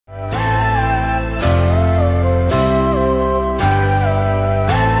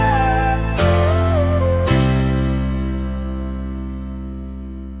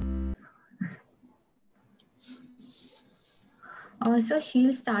So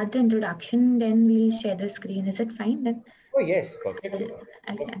she'll start the introduction, then we'll share the screen. Is it fine? Then Oh yes, perfect.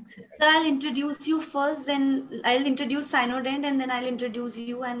 I'll access. Sir, I'll introduce you first, then I'll introduce Cynodent, and then I'll introduce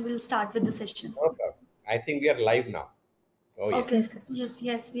you, and we'll start with the session. Okay. I think we are live now. Oh Okay. yes.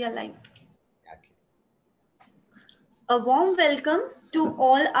 Yes, we are live. Okay. A warm welcome to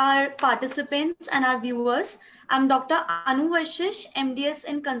all our participants and our viewers. I'm Dr. Anu Vashish, M.D.S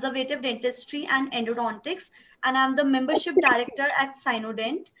in Conservative Dentistry and Endodontics, and I'm the Membership Director at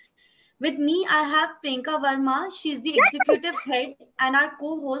Cynodent. With me, I have Priyanka Verma. She's the Executive Head and our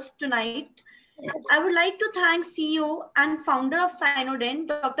co-host tonight. I would like to thank CEO and founder of Cynodent,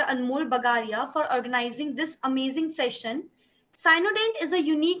 Dr. Anmol Bagaria, for organizing this amazing session. Cynodent is a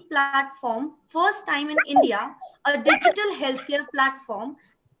unique platform, first time in India, a digital healthcare platform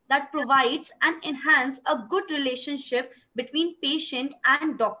that provides and enhances a good relationship between patient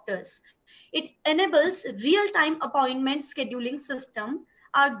and doctors. It enables real-time appointment scheduling system.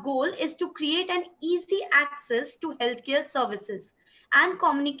 Our goal is to create an easy access to healthcare services and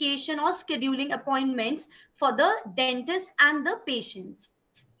communication or scheduling appointments for the dentist and the patients.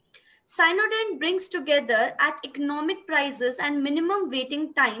 Cynodent brings together at economic prices and minimum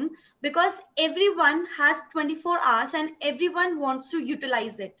waiting time because everyone has 24 hours and everyone wants to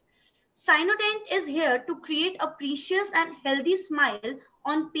utilize it. Cynodent is here to create a precious and healthy smile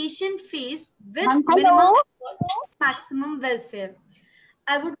on patient face with minimum effort and maximum welfare.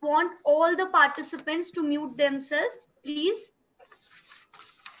 I would want all the participants to mute themselves, please.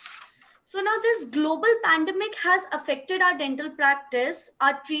 So now this global pandemic has affected our dental practice,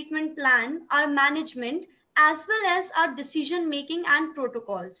 our treatment plan, our management, as well as our decision making and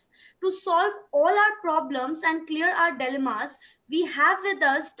protocols. To solve all our problems and clear our dilemmas, we have with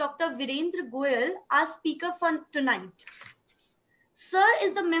us Dr. Virinder Goyal, our speaker for tonight. Sir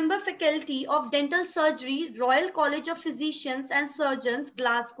is the member faculty of Dental Surgery, Royal College of Physicians and Surgeons,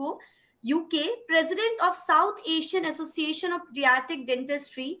 Glasgow, UK, President of South Asian Association of Pediatric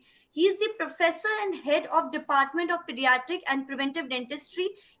Dentistry. He is the professor and head of Department of Pediatric and Preventive Dentistry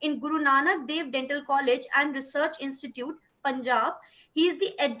in Guru Nanak Dev Dental College and Research Institute, Punjab. He is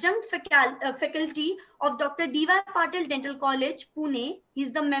the adjunct faculty of Dr. D.Y. Patil Dental College, Pune. He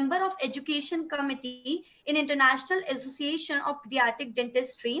is the member of Education Committee in International Association of Pediatric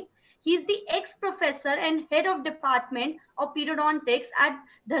Dentistry. He is the ex-professor and head of Department of Periodontics at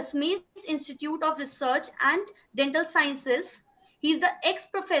Dhasmes Institute of Research and Dental Sciences. He is the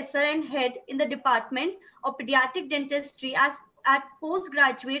ex-professor and head in the Department of Pediatric Dentistry at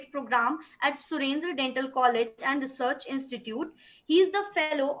postgraduate program at Surendra Dental College and Research Institute. He is the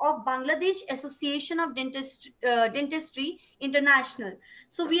fellow of Bangladesh Association of Dentistry International.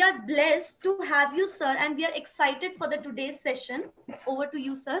 So we are blessed to have you, sir, and we are excited for the today's session. Over to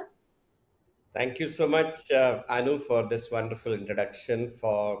you, sir. Thank you so much, Anu, for this wonderful introduction,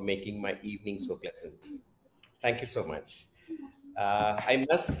 for making my evening so pleasant. Thank you so much. I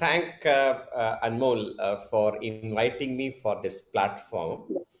must thank Anmol for inviting me for this platform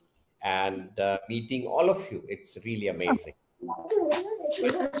and meeting all of you. It's really amazing.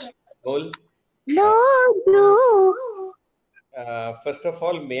 Anmol, first of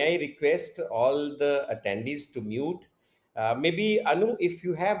all, may I request all the attendees to mute? Maybe, Anu, if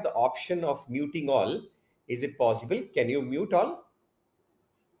you have the option of muting all, is it possible? Can you mute all?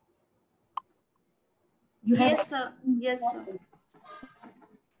 Yes, sir. Yes, sir.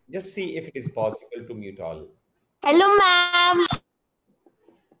 Just see if it is possible to mute all. Hello, ma'am.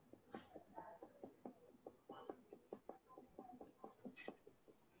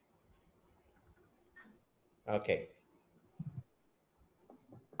 Okay.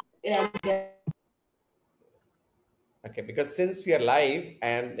 Okay, because since we are live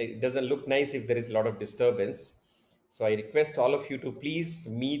and it doesn't look nice if there is a lot of disturbance, so I request all of you to please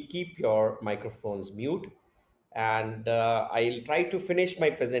keep your microphones mute, and I'll try to finish my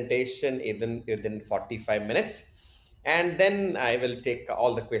presentation within 45 minutes, and then I will take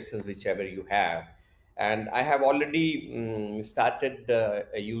all the questions whichever you have. And I have already started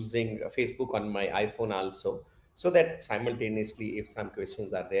using Facebook on my iPhone also, so that simultaneously, if some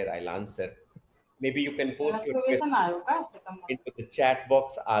questions are there, I'll answer. Maybe you can post your question into the chat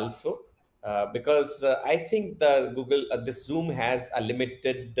box also, because I think the this Zoom has a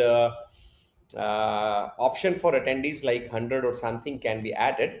limited option for attendees, like 100 or something can be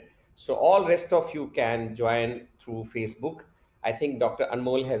added. So all rest of you can join through Facebook. I think Dr.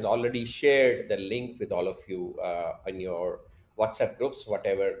 Anmol has already shared the link with all of you on your WhatsApp groups,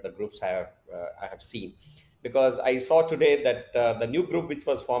 whatever the groups I have seen. Because I saw today that the new group which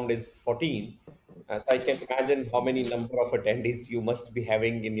was formed is 14. So I can imagine how many number of attendees you must be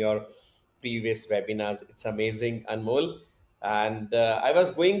having in your previous webinars. It's amazing, Anmol. And I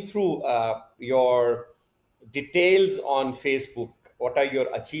was going through your details on Facebook. What are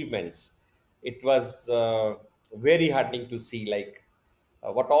your achievements? It was very heartening to see, like,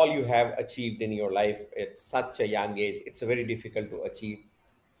 what all you have achieved in your life at such a young age. It's very difficult to achieve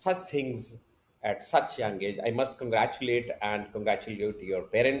such things at such young age. I must congratulate your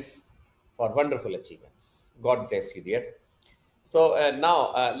parents for wonderful achievements. God bless you, dear. So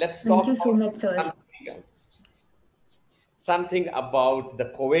now let's Thank talk you so much, sir. about something about the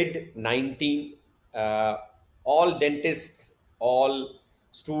COVID-19. Uh, all dentists, all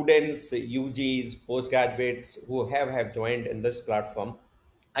students, UGs, postgraduates who have joined in this platform,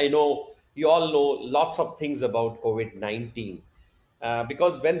 I know you all know lots of things about COVID-19.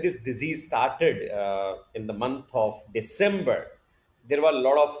 Because when this disease started in the month of December, there were a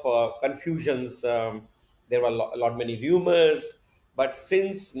lot of confusions. There were a lot many rumors, but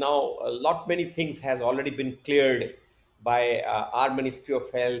since now a lot many things has already been cleared by our Ministry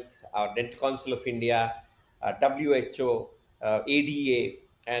of Health, our Dental Council of India, WHO, ADA,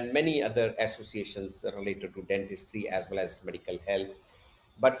 and many other associations related to dentistry as well as medical health.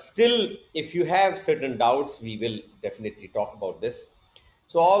 But still, if you have certain doubts, we will definitely talk about this.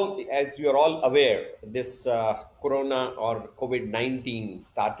 So, all as you are all aware, this corona or COVID-19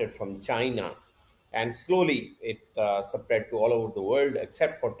 started from China, and slowly it spread to all over the world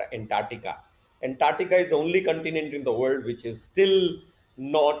except for Antarctica. Antarctica is the only continent in the world which is still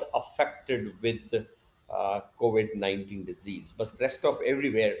not affected with COVID-19 disease, but rest of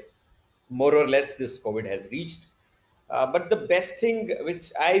everywhere, more or less, this COVID has reached. But the best thing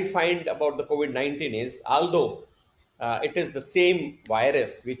which I find about the COVID 19 is, although it is the same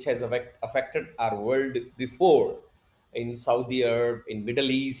virus which has affected our world before in Saudi Arab, in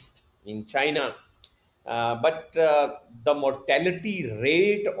Middle East, in China, but the mortality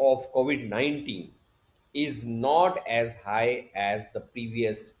rate of COVID 19 is not as high as the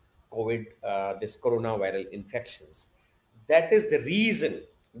previous COVID, this coronavirus infections. That is the reason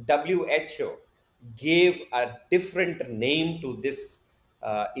WHO gave a different name to this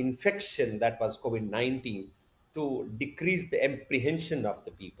infection, that was COVID 19, to decrease the apprehension of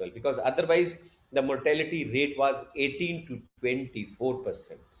the people, because otherwise the mortality rate was 18 to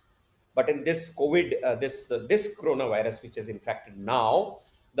 24%. But in this COVID, this coronavirus, which is infected now,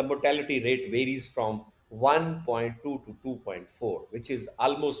 the mortality rate varies from 1.2 to 2.4, which is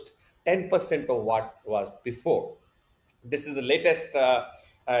almost 10% of what was before. This is the latest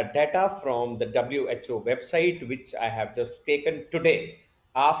data from the WHO website, which I have just taken today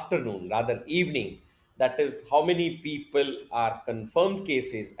afternoon, rather evening. That is how many people are confirmed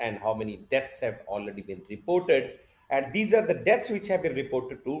cases and how many deaths have already been reported. And these are the deaths which have been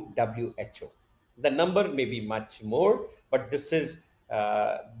reported to WHO. The number may be much more, but this is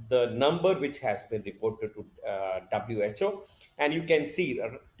the number which has been reported to WHO. And you can see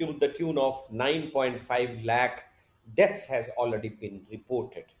to the tune of 9.5 lakh deaths has already been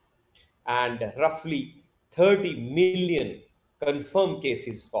reported, and roughly 30 million confirmed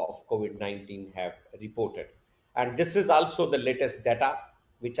cases of COVID-19 have reported. And this is also the latest data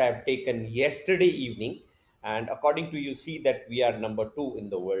which I have taken yesterday evening. And according to, you see that we are number 2 in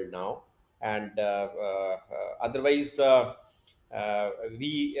the world now. And otherwise, uh,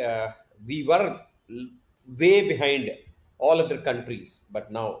 we we were way behind all other countries,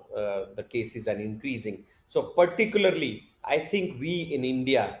 but now the cases are increasing. So particularly, I think we in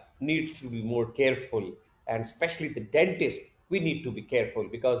India needs to be more careful, and especially the dentist, we need to be careful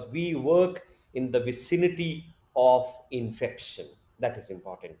because we work in the vicinity of infection. That is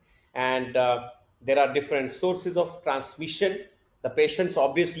important. And there are different sources of transmission. The patients,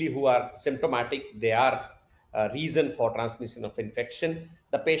 obviously, who are symptomatic, they are a reason for transmission of infection.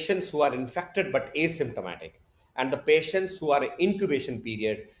 The patients who are infected but asymptomatic, and the patients who are in incubation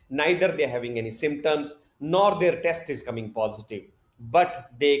period, neither they're having any symptoms nor their test is coming positive,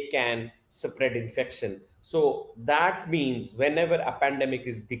 but they can spread infection. So that means whenever a pandemic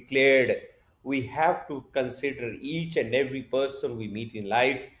is declared, we have to consider each and every person we meet in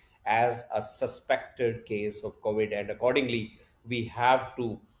life as a suspected case of COVID, and accordingly we have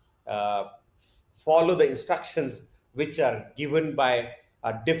to uh, follow the instructions which are given by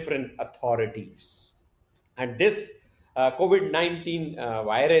different authorities. And this COVID-19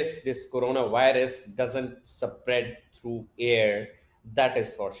 virus, this coronavirus, doesn't spread through air. That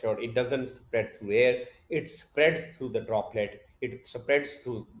is for sure. It doesn't spread through air. It spreads through the droplet. It spreads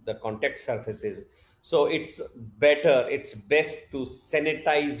through the contact surfaces. So it's better, it's best to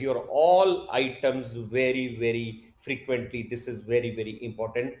sanitize your all items very, very frequently. This is very, very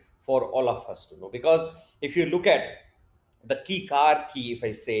important for all of us to know, because if you look at the car key, if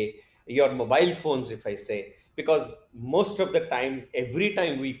I say, your mobile phones, if I say, because most of the times, every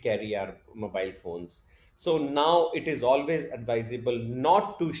time we carry our mobile phones. So now it is always advisable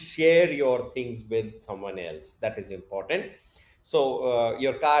not to share your things with someone else. That is important. So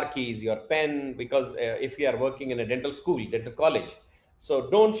your car keys, your pen, because if you are working in a dental school, dental college, so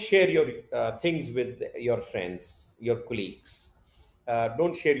don't share your things with your friends, your colleagues.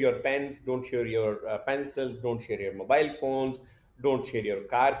 Don't share your pens, don't share your pencils, don't share your mobile phones, don't share your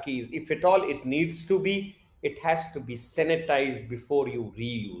car keys. If at all it needs to be, it has to be sanitized before you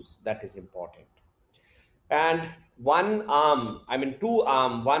reuse. That is important. And one arm, I mean two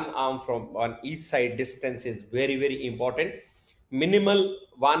arm, one arm from on each side distance is very, very important. Minimal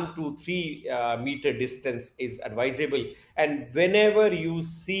 1 to 3 meter distance is advisable. And whenever you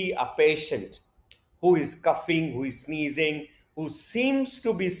see a patient who is coughing, who is sneezing, who seems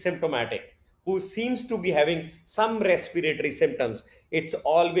to be symptomatic, who seems to be having some respiratory symptoms, it's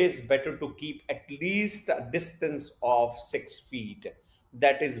always better to keep at least a distance of 6 feet.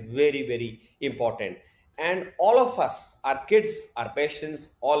 That is very, very important. And all of us, our kids, our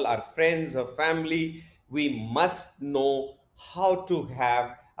patients, all our friends or family, we must know how to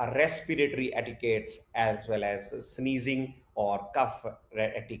have a respiratory etiquettes as well as sneezing or cough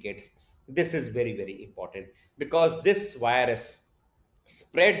etiquettes. This is very, very important because this virus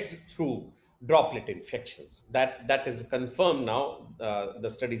spreads through droplet infections. That is confirmed now. The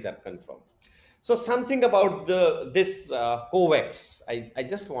studies are confirmed. So something about this COVAX. I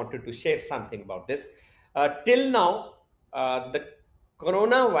just wanted to share something about this. Till now, the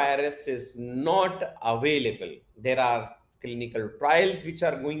coronavirus is not available. There are clinical trials which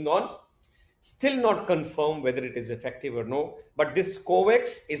are going on, still not confirmed whether it is effective or no. But this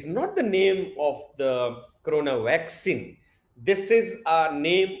COVAX is not the name of the corona vaccine. This is a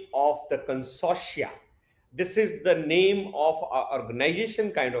name of the consortia. This is the name of an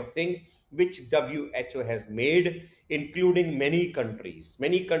organization kind of thing which WHO has made, including many countries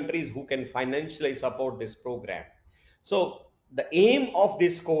who can financially support this program. So the aim of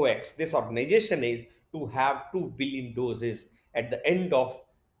this COVAX, this organization, is to have 2 billion doses at the end of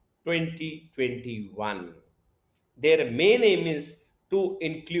 2021. Their main aim is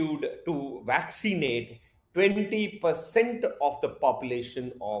to vaccinate 20% of the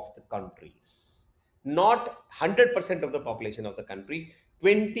population of the countries. Not 100% of the population of the country,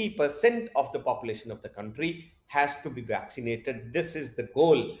 20% of the population of the country has to be vaccinated. This is the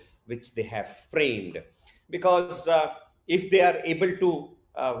goal which they have framed. Because if they are able to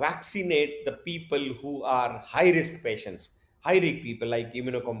vaccinate the people who are high-risk patients, high-risk people like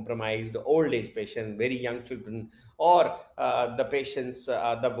immunocompromised, old age patients, very young children, or the patients,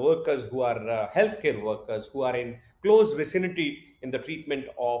 the workers who are healthcare workers who are in close vicinity in the treatment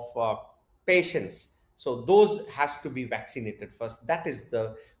of patients. So those has to be vaccinated first. That is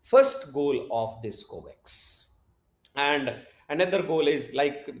the first goal of this COVAX. And another goal is,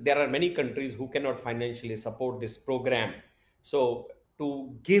 like, there are many countries who cannot financially support this program. So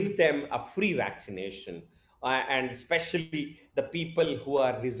to give them a free vaccination, and especially the people who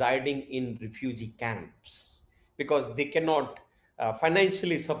are residing in refugee camps, because they cannot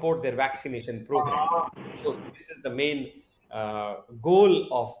financially support their vaccination program. So this is the main goal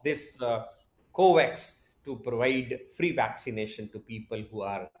of this COVAX, to provide free vaccination to people who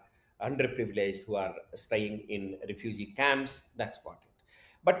are underprivileged, who are staying in refugee camps. That's important.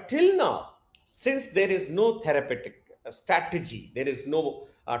 But till now, since there is no therapeutic strategy, there is no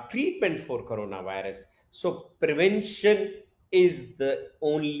treatment for coronavirus, so prevention is the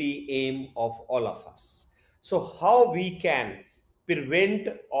only aim of all of us. So how we can prevent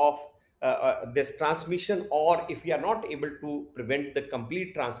of this transmission, or if we are not able to prevent the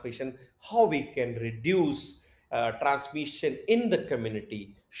complete transmission, how we can reduce transmission in the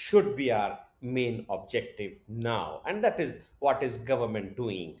community should be our main objective now. And that is what is government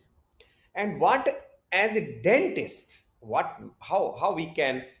doing. And what, as a dentist, how we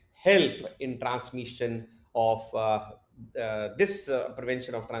can help in transmission of this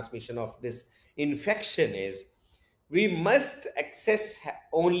prevention of transmission of this infection is, we must access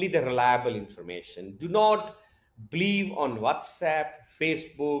only the reliable information. Do not believe on WhatsApp,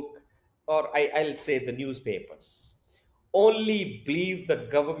 Facebook, or I'll say the newspapers. Only believe the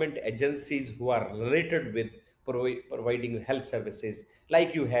government agencies who are related with providing health services.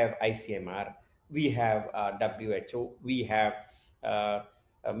 Like you have ICMR, we have WHO, we have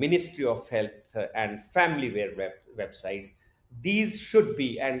Ministry of Health and Family websites. These should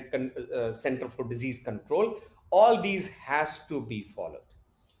be, and Center for Disease Control. All these has to be followed.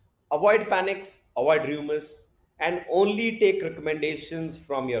 Avoid panics, avoid rumors, and only take recommendations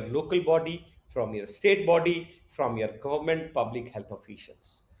from your local body, from your state body, from your government public health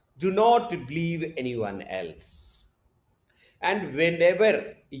officials. Do not believe anyone else. And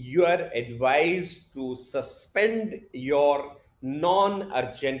whenever you are advised to suspend your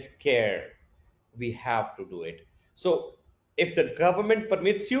non-urgent care, we have to do it. So if the government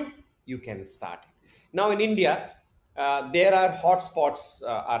permits you, you can start it. Now in India, there are hotspots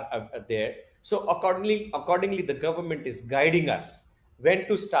are there. So accordingly, the government is guiding us when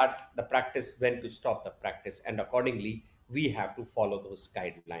to start the practice, when to stop the practice, and accordingly, we have to follow those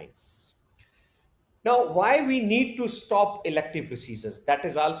guidelines. Now, why we need to stop elective procedures, that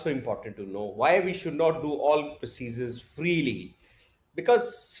is also important to know. Why we should not do all procedures freely.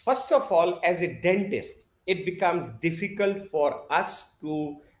 Because first of all, as a dentist, it becomes difficult for us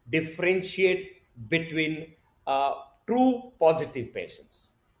to differentiate between true positive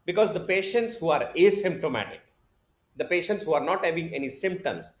patients. Because the patients who are asymptomatic, the patients who are not having any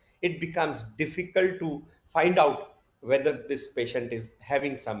symptoms, it becomes difficult to find out whether this patient is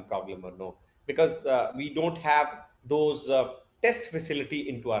having some problem or no, because we don't have those test facility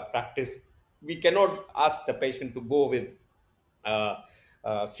into our practice. We cannot ask the patient to go with uh,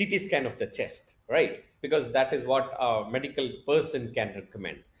 CT scan of the chest, right? Because that is what a medical person can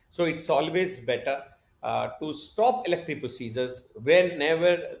recommend. So it's always better to stop elective procedures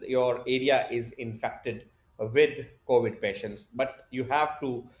whenever your area is infected with COVID patients. But you have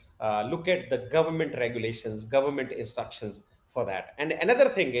to look at the government regulations, government instructions for that. And another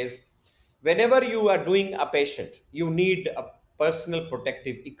thing is, whenever you are doing a patient, you need a personal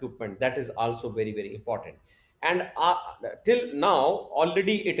protective equipment. That is also very, very important. And till now,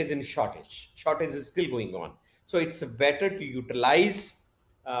 already it is in shortage is still going on. So it's better to utilize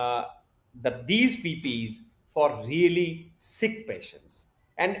uh, these PPEs for really sick patients.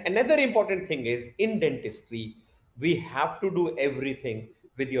 And another important thing is, in dentistry, we have to do everything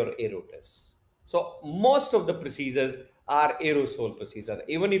with your aerotas. So most of the procedures are aerosol procedure.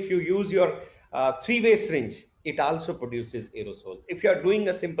 Even if you use your three-way syringe, it also produces aerosols. If you are doing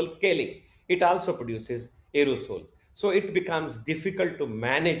a simple scaling, it also produces aerosols. So it becomes difficult to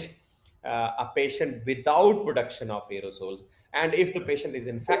manage a patient without production of aerosols. And if the patient is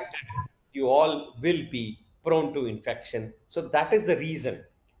infected, you all will be prone to infection. So that is the reason,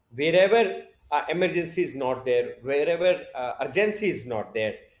 wherever emergency is not there, wherever urgency is not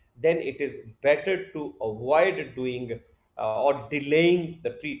there, then it is better to avoid doing or delaying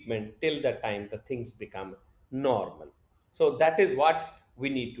the treatment till the time the things become normal. So that is what we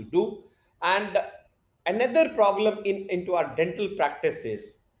need to do. And another problem into our dental practice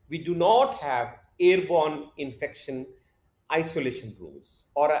is, we do not have airborne infection isolation rooms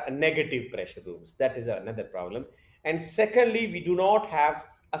or a negative pressure rooms. That is another problem. And secondly, we do not have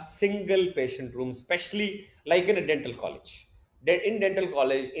a single patient room, especially like in a dental college. In dental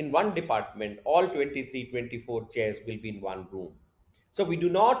college, in one department, all 23, 24 chairs will be in one room. So we do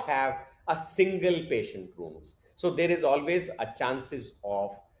not have a single patient rooms. So there is always a chances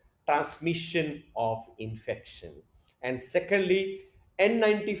of transmission of infection. And secondly,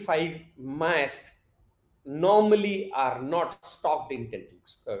 N95 masks normally are not stocked in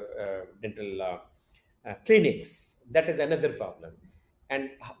dental clinics. That is another problem.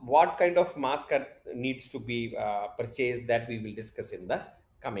 And what kind of mask needs to be purchased, that we will discuss in the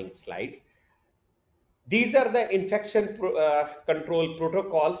coming slides. These are the infection control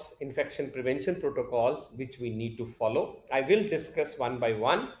protocols, infection prevention protocols, which we need to follow. I will discuss one by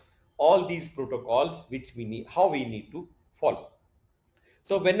one all these protocols which we need, how we need to follow.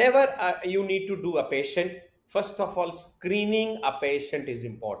 So whenever you need to do a patient, first of all, screening a patient is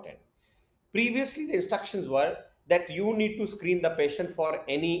important. Previously, the instructions were that you need to screen the patient for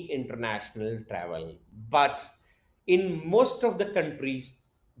any international travel. But in most of the countries,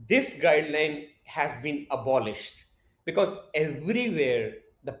 this guideline has been abolished, because everywhere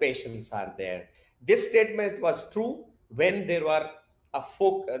the patients are there. This statement was true when there are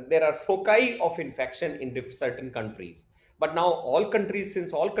foci of infection in certain countries. But now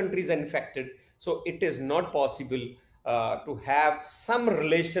since all countries are infected, so it is not possible to have some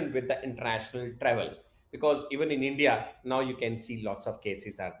relation with the international travel, because even in India now you can see lots of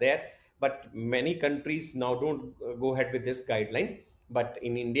cases are there. But many countries now don't go ahead with this guideline. But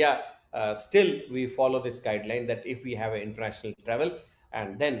in India, still we follow this guideline, that if we have an international travel,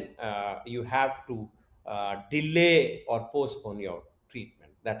 and then you have to delay or postpone your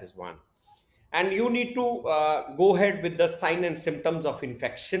treatment. That is one. And you need to go ahead with the sign and symptoms of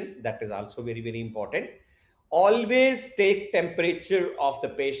infection. That is also very, very important. Always take temperature of the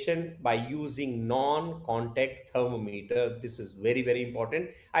patient by using non-contact thermometer. This is very, very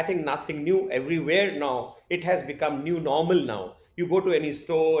important. I think nothing new everywhere now. It has become new normal now. You go to any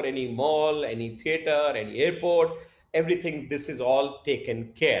store, any mall, any theater, any airport, everything, this is all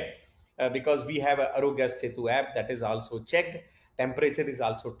taken care, because we have a Arogya Setu app that is also checked. Temperature is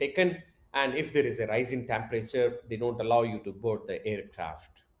also taken, and if there is a rise in temperature, they don't allow you to board the aircraft.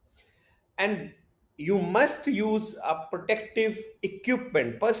 And you must use a protective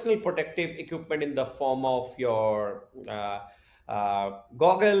equipment, personal protective equipment, in the form of your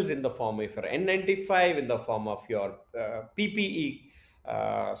goggles, in the form of your N95, in the form of your PPE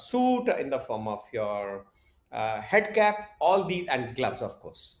suit, in the form of your head cap, all these, and gloves, of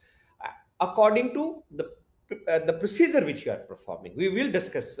course, according to the procedure which you are performing. We will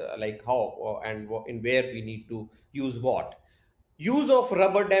discuss like how and in where we need to use what. Use of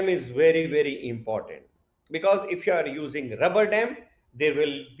rubber dam is very, very important, because if you are using rubber dam, there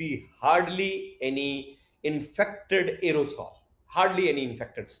will be hardly any infected aerosol,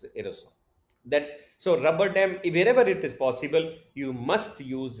 that, so rubber dam, wherever it is possible, you must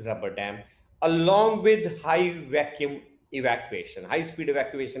use rubber dam, along with high vacuum evacuation. High speed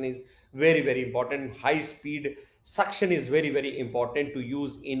evacuation is very, very important. High speed suction is very, very important to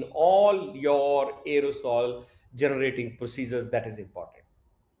use in all your aerosol generating procedures. That is important.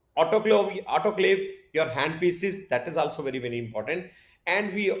 Autoclave your hand pieces, that is also very, very important.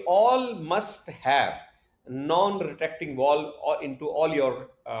 And we all must have non-retracting wall or into all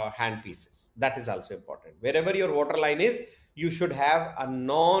your hand pieces. That is also important. Wherever your water line is, you should have a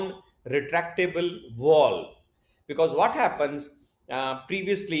non-retractable wall, because what happens,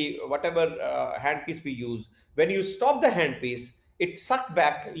 previously, whatever handpiece we use, when you stop the handpiece, it suck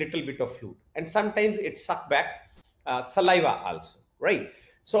back a little bit of fluid, and sometimes it suck back saliva also, right?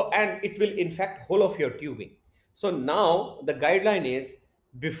 So, and it will infect whole of your tubing. So now the guideline is,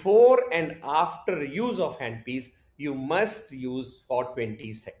 before and after use of handpiece, you must use for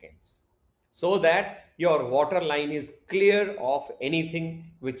 20 seconds, so that your water line is clear of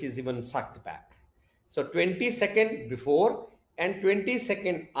anything which is even sucked back. So 20-second before and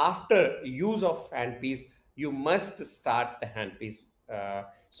 20-second after use of handpiece, you must start the handpiece,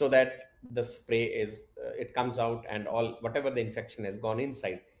 so that the spray is, it comes out, and all, whatever the infection has gone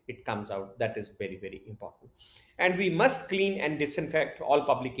inside, it comes out. That is very, very important. And we must clean and disinfect all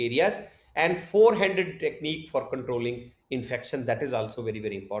public areas, and four-handed technique for controlling infection, that is also very,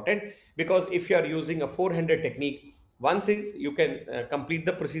 very important, because if you are using a four-handed technique, once is you can complete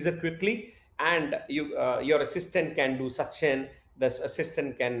the procedure quickly, and you your assistant can do suction, the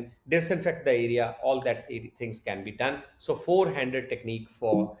assistant can disinfect the area, all that things can be done. So four-handed technique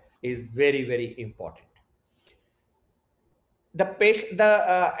for is very, very important. The patient,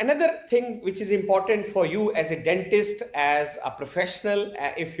 another thing which is important for you as a dentist, as a professional,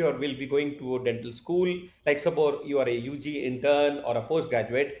 if you will be going to a dental school, like suppose you are a UG intern or a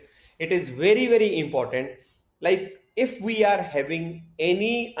postgraduate, it is very, very important. Like, if we are having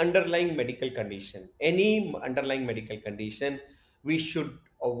any underlying medical condition, we should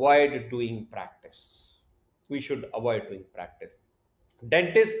avoid doing practice.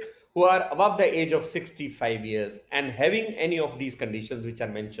 Dentists who are above the age of 65 years and having any of these conditions which are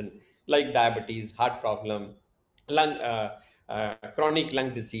mentioned, like diabetes, heart problem, lung, chronic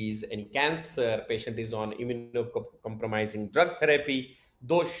lung disease, any cancer, patient is on immunocompromising drug therapy,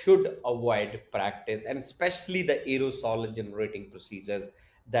 those should avoid practice, and especially the aerosol generating procedures.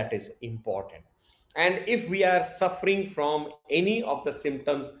 That is important. And if we are suffering from any of the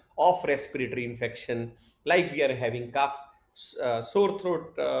symptoms of respiratory infection, like we are having cough, sore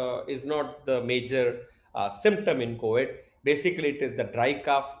throat is not the major symptom in COVID. Basically, it is the dry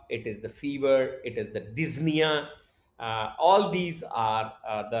cough, it is the fever, it is the dyspnea. All these are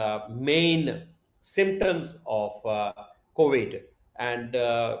the main symptoms of COVID. And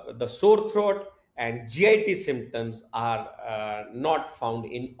the sore throat and GIT symptoms are not found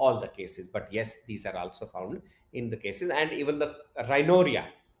in all the cases. But yes, these are also found in the cases. And even the rhinorrhea,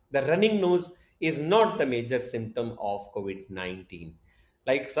 the running nose, is not the major symptom of COVID-19.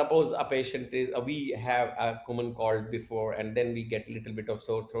 Like suppose a patient is, we have a common cold before, and then we get a little bit of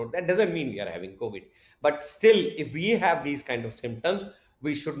sore throat. That doesn't mean we are having COVID. But still, if we have these kind of symptoms,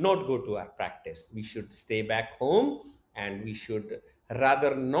 we should not go to our practice. We should stay back home, and we should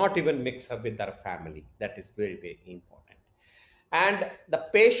rather not even mix up with our family. That is very, very important. And the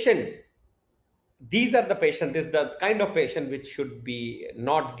patient, these are the patient, this is the kind of patient which should be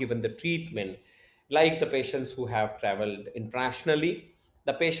not given the treatment, like the patients who have traveled internationally,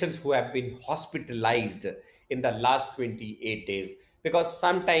 the patients who have been hospitalized in the last 28 days, because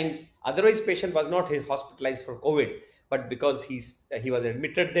sometimes otherwise patient was not hospitalized for COVID, but because he was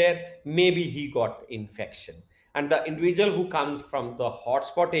admitted there, maybe he got infection. And the individual who comes from the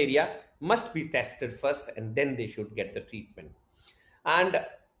hotspot area must be tested first, and then they should get the treatment. And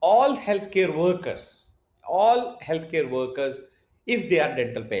all healthcare workers, all healthcare workers, if they are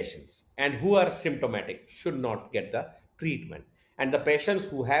dental patients and who are symptomatic, should not get the treatment. And the patients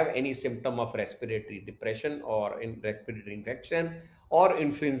who have any symptom of respiratory depression or in respiratory infection or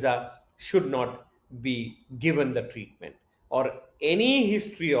influenza should not be given the treatment. Or any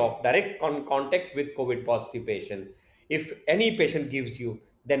history of direct contact with COVID positive patient, if any patient gives you,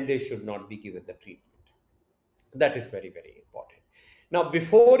 then they should not be given the treatment. That is very, very important. Now,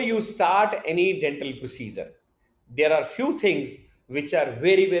 before you start any dental procedure, there are few things which are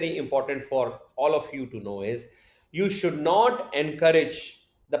very, very important for all of you to know is you should not encourage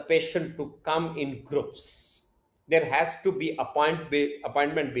the patient to come in groups. There has to be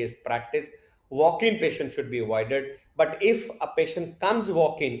appointment-based practice. Walk-in patient should be avoided. But if a patient comes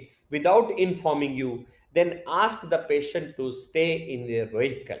walk-in without informing you, then ask the patient to stay in their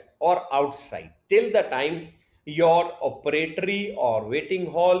vehicle or outside till the time your operatory or waiting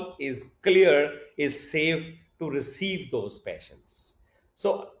hall is clear, is safe to receive those patients.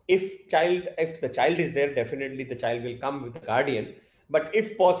 So if the child is there, definitely the child will come with the guardian. But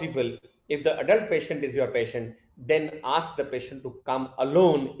if possible, if the adult patient is your patient, then ask the patient to come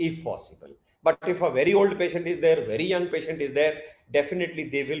alone if possible. But if a very old patient is there, very young patient is there, definitely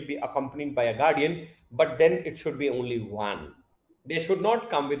they will be accompanied by a guardian, but then it should be only one. They should not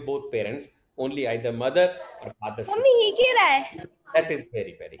come with both parents, only either mother or father. That is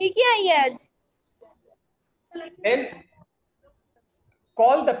very, very good. Then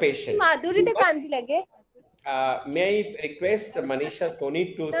call the patient. May I request Manisha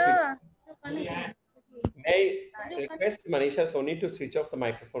Soni to switch? May I request Manisha Soni to switch off the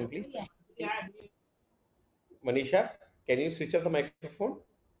microphone, please? Manisha, can you switch off the microphone?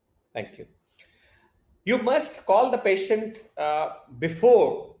 Thank you. You must call the patient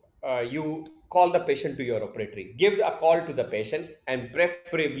before you call the patient to your operatory. Give a call to the patient and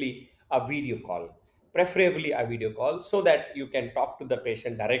preferably a video call. Preferably a video call so that you can talk to the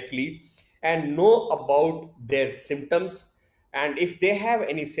patient directly and know about their symptoms. And if they have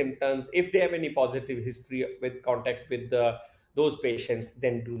any symptoms, if they have any positive history with contact with those patients,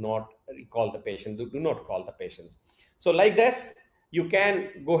 then do not call the patient. Do not call the patients. So like this, you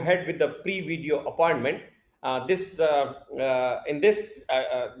can go ahead with the pre-video appointment. She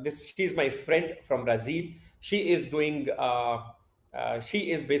is my friend from Brazil. She is doing,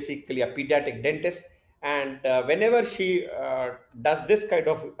 she is basically a pediatric dentist. And whenever she does this kind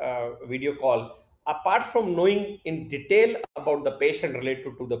of video call, apart from knowing in detail about the patient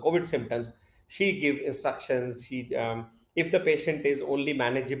related to the COVID symptoms, she gives instructions. If the patient is only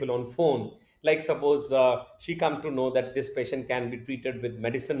manageable on phone, like suppose she come to know that this patient can be treated with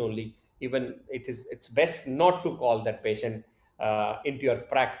medicine only, even it's best not to call that patient into your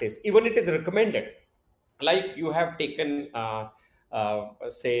practice. Even it is recommended, like you have taken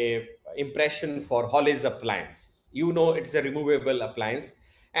say impression for Holly's appliance, you know it's a removable appliance,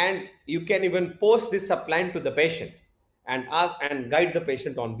 and you can even post this appliance to the patient and ask and guide the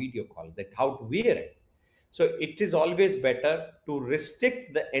patient on video call that how to wear it. So it is always better to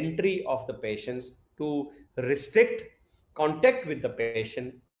restrict the entry of the patients, to restrict contact with the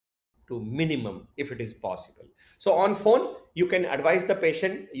patient to minimum if it is possible. So on phone, you can advise the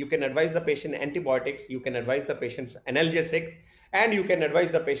patient antibiotics, you can advise the patient's analgesics, and you can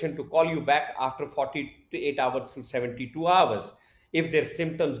advise the patient to call you back after 48 hours to 72 hours if their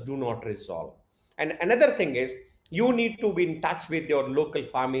symptoms do not resolve. And another thing is, you need to be in touch with your local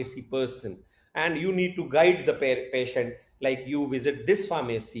pharmacy person, and you need to guide the patient, like you visit this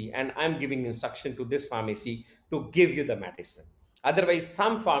pharmacy and I'm giving instruction to this pharmacy to give you the medicine. Otherwise,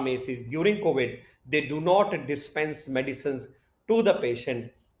 some pharmacies during COVID, they do not dispense medicines to the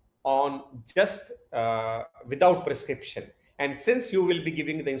patient on just without prescription. And since you will be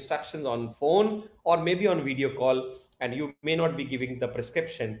giving the instructions on phone or maybe on video call, and you may not be giving the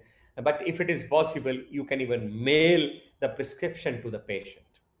prescription, but if it is possible, you can even mail the prescription to the patient.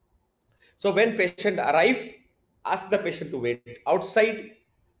 So when patient arrive, ask the patient to wait outside.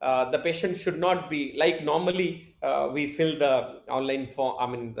 The patient should not be like normally we fill the online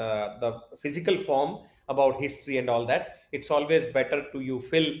form, the physical form about history and all that. It's always better to you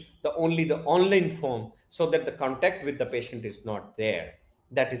fill only the online form so that the contact with the patient is not there.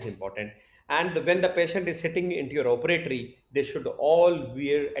 That is important. And when the patient is sitting into your operatory, they should all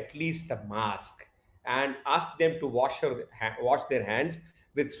wear at least a mask, and ask them to wash their hands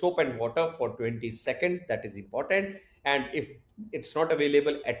with soap and water for 20 seconds. That is important. And if it's not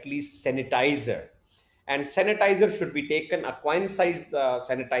available, at least sanitizer. And sanitizer should be taken, a coin size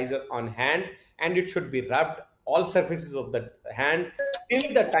sanitizer on hand, and it should be rubbed all surfaces of the hand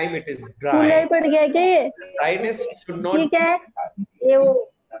till the time it is dry. Dryness should not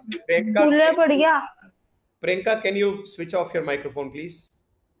Priyanka, can you switch off your microphone, please?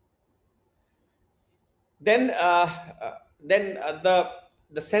 Then, the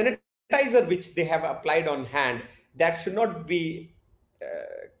sanitizer which they have applied on hand, that should not be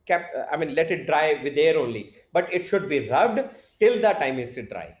kept. I mean, let it dry with air only, but it should be rubbed till the time is to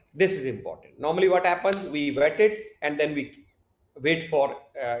dry. This is important. Normally, what happens? We wet it and then we wait for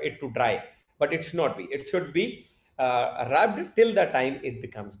it to dry, but it should not be. It should be rubbed till the time it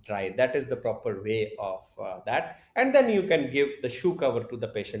becomes dry. That is the proper way of that. And then you can give the shoe cover to the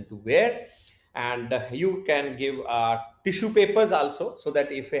patient to wear, and you can give tissue papers also, so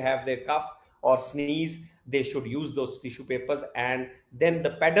that if they have their cough or sneeze, they should use those tissue papers. And then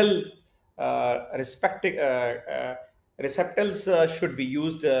the pedal receptacles should be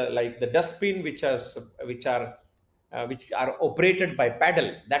used, like the dustbin which are operated by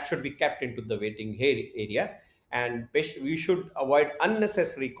paddle, that should be kept into the waiting area. And we should avoid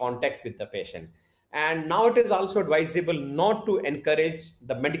unnecessary contact with the patient. And now it is also advisable not to encourage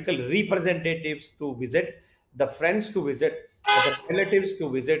the medical representatives to visit, the friends to visit, the relatives to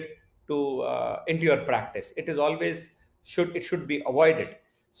visit to into your practice. It is always should be avoided.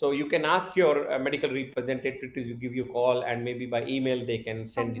 So you can ask your medical representative to give you a call, and maybe by email they can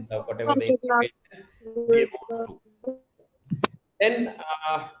send you whatever the information they want to. Then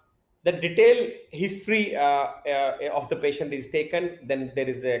the detailed history of the patient is taken. Then there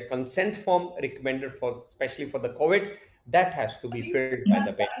is a consent form recommended for, especially for the COVID, that has to be filled by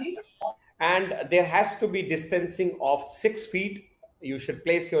the patient. And there has to be distancing of 6 feet. You should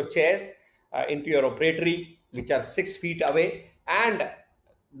place your chairs into your operatory, which are 6 feet away. And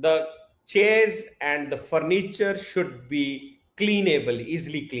the chairs and the furniture should be cleanable,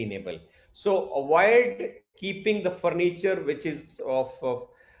 easily cleanable. So avoid keeping the furniture which is of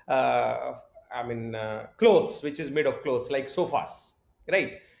clothes, which is made of clothes, like sofas,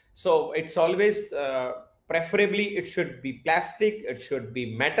 right? So it's always preferably it should be plastic, it should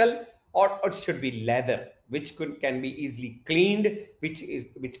be metal, or it should be leather, which can be easily cleaned, which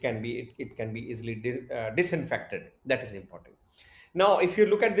can be easily disinfected. That is important. Now, if you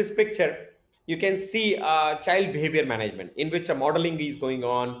look at this picture, you can see child behavior management, in which a modeling is going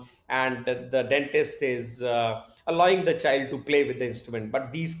on, and the dentist is allowing the child to play with the instrument.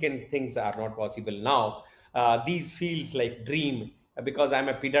 But these things are not possible now. These feels like dream, because I'm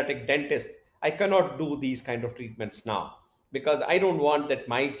a pediatric dentist. I cannot do these kind of treatments now, because I don't want that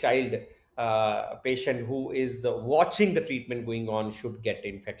my child patient who is watching the treatment going on should get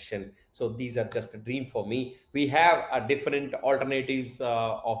infection. So these are just a dream for me. We have different alternatives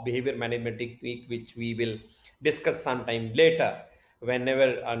of behavior management technique, which we will discuss sometime later,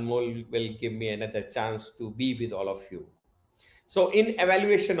 whenever Anmol will give me another chance to be with all of you. So in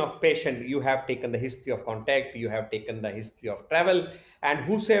evaluation of patient, you have taken the history of contact, you have taken the history of travel, and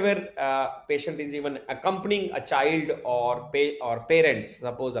whosoever patient is even accompanying a child or parents,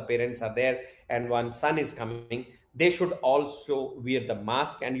 suppose the parents are there and one son is coming, they should also wear the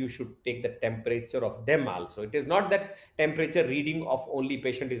mask, and you should take the temperature of them also. It is not that temperature reading of only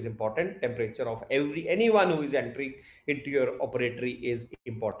patient is important. Temperature of anyone who is entering into your operatory is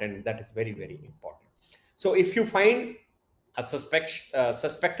important. That is very, very important. So if you find a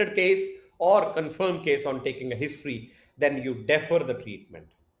suspected case or confirmed case on taking a history, then you defer the treatment.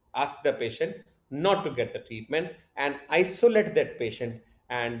 Ask the patient not to get the treatment and isolate that patient.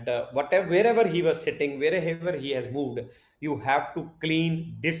 And wherever he was sitting, wherever he has moved, you have to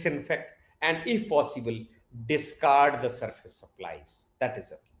clean, disinfect, and if possible, discard the surface supplies. That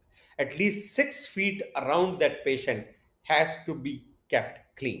is it. At least 6 feet around that patient has to be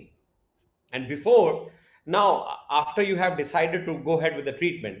kept clean. And now, after you have decided to go ahead with the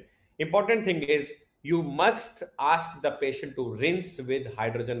treatment, important thing is you must ask the patient to rinse with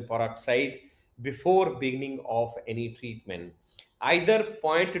hydrogen peroxide before beginning of any treatment. Either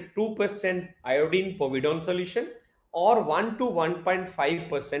 0.2% iodine povidone solution or 1 to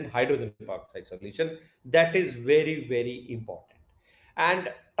 1.5% hydrogen peroxide solution. That is very, very important.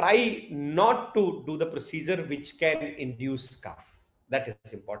 And try not to do the procedure which can induce cough. That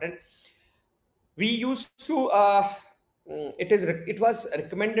is important. We used to it was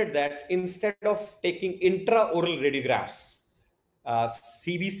recommended that instead of taking intraoral radiographs,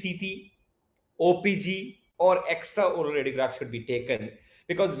 CBCT, OPG, or extraoral radiograph should be taken,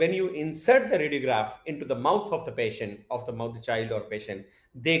 because when you insert the radiograph into the mouth of the patient, of the mouth, the child or patient,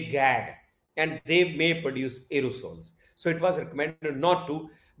 they gag and they may produce aerosols. So it was recommended not to.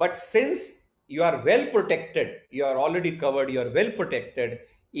 But since you are well protected, you are already covered, you are well protected,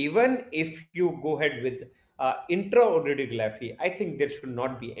 even if you go ahead with intraoral radiography, I think there should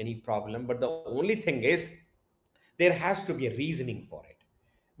not be any problem. But the only thing is, there has to be a reasoning for it.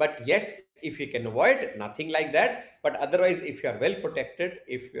 But yes, if you can avoid, nothing like that. But otherwise, if you are well protected,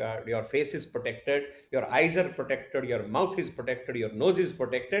 if your face is protected, your eyes are protected, your mouth is protected, your nose is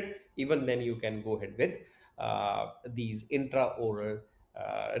protected, even then you can go ahead with these intraoral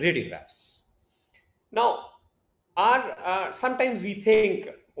radiographs. Now, sometimes we think,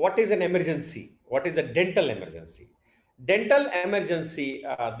 what is an emergency? What is a dental emergency? Dental emergency,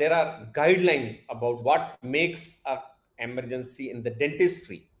 there are guidelines about what makes a emergency in the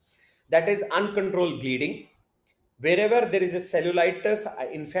dentistry. That is uncontrolled bleeding, wherever there is a cellulitis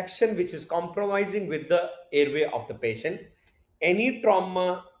infection which is compromising with the airway of the patient, any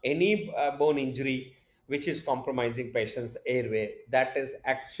trauma, any bone injury which is compromising patient's airway, that is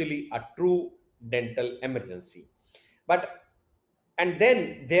actually a true dental emergency. But and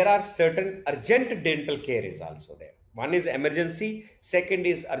then there are certain urgent dental care is also there. One is emergency, second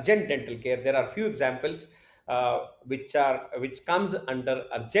is urgent dental care. There are few examples which comes under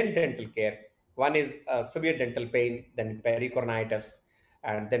urgent dental care. One is severe dental pain, then pericoronitis,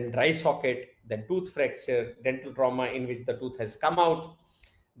 and then dry socket, then tooth fracture, dental trauma in which the tooth has come out,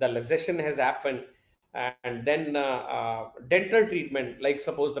 the luxation has happened, and then dental treatment, like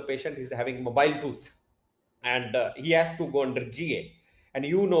suppose the patient is having mobile tooth and he has to go under GA. And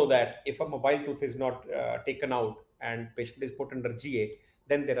you know that if a mobile tooth is not taken out and patient is put under GA,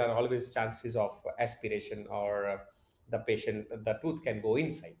 then there are always chances of aspiration, or the tooth can go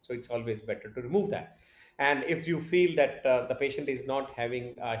inside. So it's always better to remove that. And if you feel that the patient is not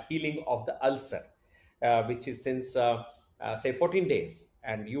having healing of the ulcer, which is since say 14 days,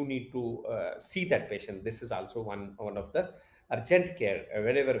 and you need to see that patient, this is also one of the urgent care.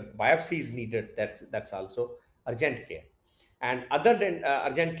 Wherever biopsy is needed, that's also urgent care. And other than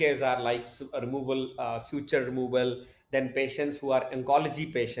urgent cares are like removal, suture removal, then patients who are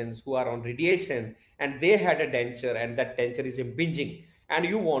oncology patients who are on radiation and they had a denture and that denture is impinging and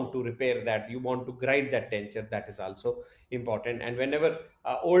you want to repair that, you want to grind that denture, that is also important. And whenever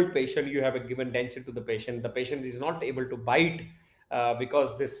old patient, you have a given denture to the patient is not able to bite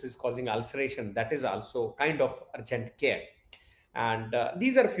because this is causing ulceration, that is also kind of urgent care. And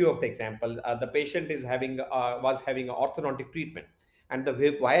these are a few of the examples. The patient is was having an orthodontic treatment and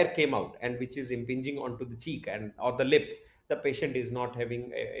the wire came out and which is impinging onto the cheek and or the lip. The patient is not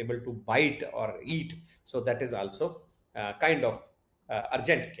having able to bite or eat, so that is also kind of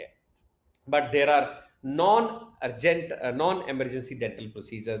urgent care. But there are non-urgent, non-emergency dental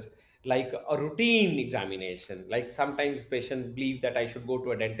procedures like a routine examination. Like sometimes patients believe that I should go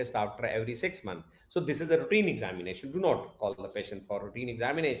to a dentist after every 6 months. So this is a routine examination. Do not call the patient for routine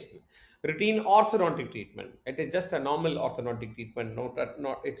examination. Routine orthodontic treatment. It is just a normal orthodontic treatment.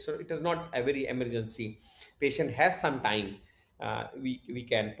 It is not a very emergency. Patient has some time. We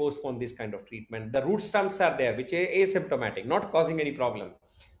can postpone this kind of treatment. The root stumps are there, which are asymptomatic, not causing any problem.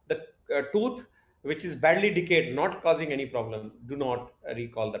 The tooth which is badly decayed, not causing any problem, do not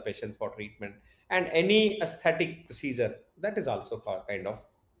recall the patient for treatment. And any aesthetic procedure, that is also kind of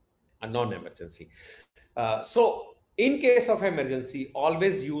a non-emergency. So in case of emergency,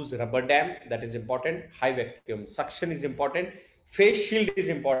 always use rubber dam, that is important. High vacuum suction is important. Face shield is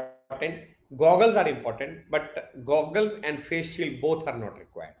important. Goggles are important, but goggles and face shield both are not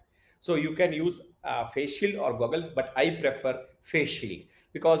required. So you can use face shield or goggles, but I prefer face shield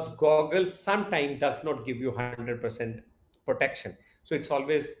because goggles sometimes does not give you 100% protection. So it's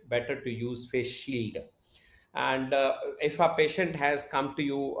always better to use face shield. And if a patient has come to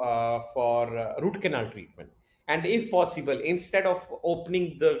you for root canal treatment, and if possible, instead of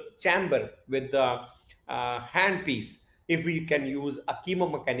opening the chamber with the handpiece, if we can use a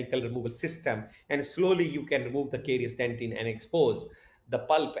chemomechanical removal system, and slowly you can remove the carious dentin and expose the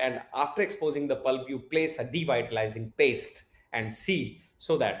pulp, and after exposing the pulp you place a devitalizing paste and seal,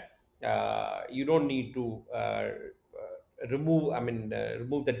 so that you don't need to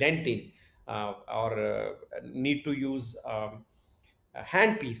remove the dentin or need to use a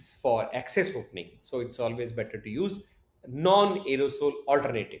handpiece for access opening. So it's always better to use non-aerosol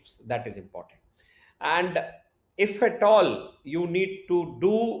alternatives. That is important. And if at all you need to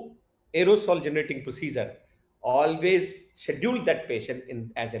do aerosol generating procedure, always schedule that patient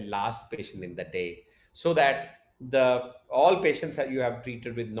in as a last patient in the day, so that all patients that you have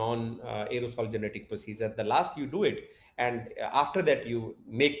treated with non aerosol generating procedure, the last you do it, and after that you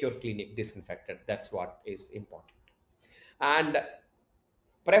make your clinic disinfected. That's what is important. And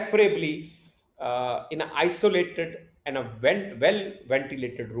preferably in an isolated and a well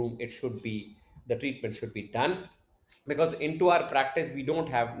ventilated room, the treatment should be done, because into our practice we don't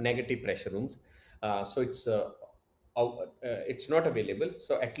have negative pressure rooms, so it's not available.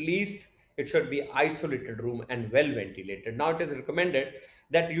 So at least It should be isolated room and well ventilated. Now it is recommended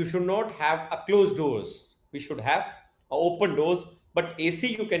that you should not have a closed doors. We should have open doors, but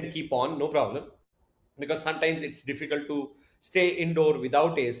AC you can keep on, no problem, because sometimes it's difficult to stay indoor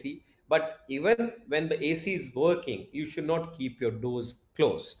without AC. But even when the AC is working, you should not keep your doors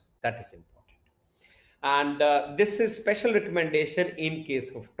closed. That is important. And this is special recommendation in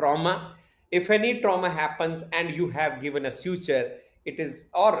case of trauma. If any trauma happens and you have given a suture, it is,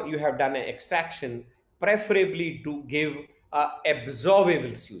 or you have done an extraction, preferably to give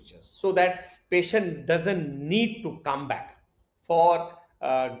absorbable sutures so that patient doesn't need to come back for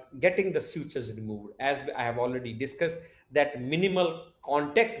getting the sutures removed. As I have already discussed, that minimal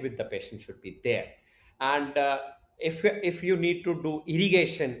contact with the patient should be there. And if you need to do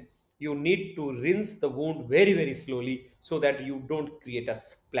irrigation, you need to rinse the wound very, very slowly so that you don't create a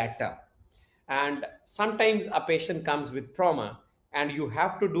splatter. And sometimes a patient comes with trauma and you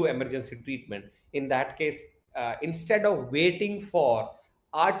have to do emergency treatment. In that case, instead of waiting for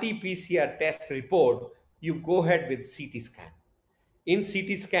RT-PCR test report, you go ahead with CT scan. In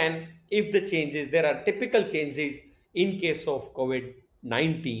CT scan, if the changes, there are typical changes in case of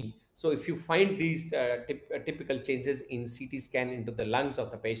COVID-19. So if you find these typical changes in CT scan into the lungs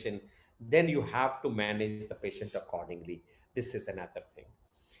of the patient, then you have to manage the patient accordingly. This is another thing.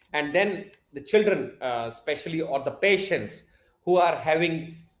 And then the children, especially, or the patients who are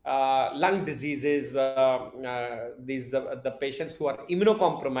having lung diseases, the patients who are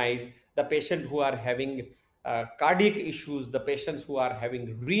immunocompromised, the patient who are having cardiac issues, the patients who are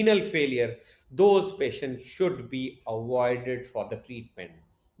having renal failure, those patients should be avoided for the treatment.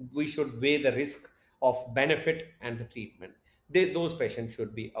 We should weigh the risk of benefit and the treatment. Those patients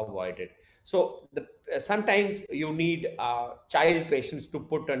should be avoided. So sometimes you need child patients to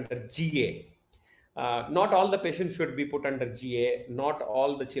put under GA. Not all the patients should be put under GA. Not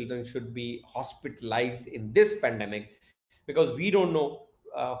all the children should be hospitalized in this pandemic, because we don't know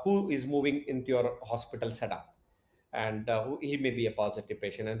who is moving into your hospital setup, and he may be a positive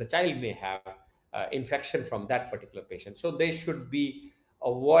patient and the child may have infection from that particular patient. So they should be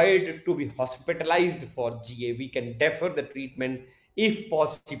avoided to be hospitalized for GA. We can defer the treatment if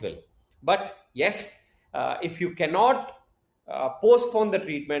possible. But yes, if you cannot postpone the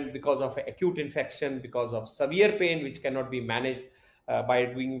treatment because of acute infection, because of severe pain which cannot be managed by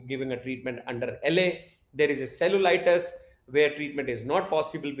giving a treatment under LA, there is a cellulitis where treatment is not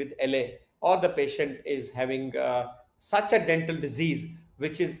possible with LA, or the patient is having such a dental disease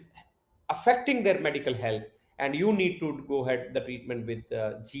which is affecting their medical health, and you need to go ahead the treatment with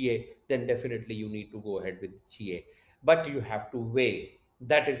GA, then definitely you need to go ahead with GA. But you have to weigh.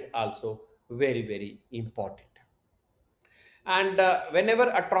 That is also very, very important. And whenever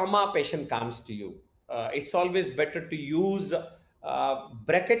a trauma patient comes to you, it's always better to use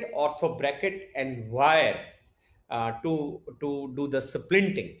bracket, ortho bracket and wire to do the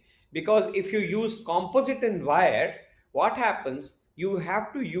splinting. Because if you use composite and wire, what happens? You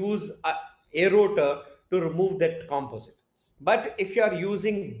have to use a aerator to remove that composite. But if you are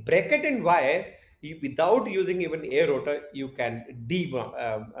using bracket and wire, without using even aerator, you can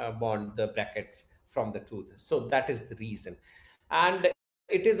debond the brackets from the tooth. So that is the reason. And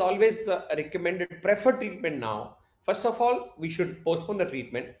it is always recommended preferred treatment now. First of all, we should postpone the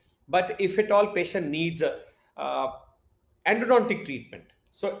treatment. But if at all patient needs endodontic treatment,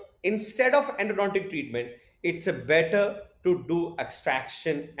 so instead of endodontic treatment, it's better to do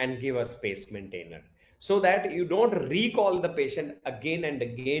extraction and give a space maintainer, so that you don't recall the patient again and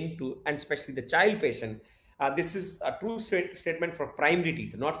again and especially the child patient. This is a true statement for primary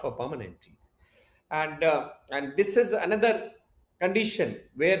teeth, not for permanent teeth. And this is another condition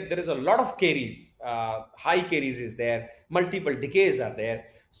where there is a lot of caries, high caries is there, multiple decays are there.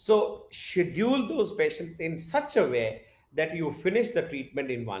 So schedule those patients in such a way that you finish the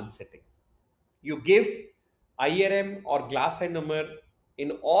treatment in one sitting. You give IRM or glass ionomer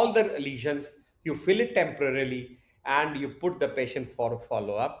in all the lesions, you fill it temporarily, and you put the patient for a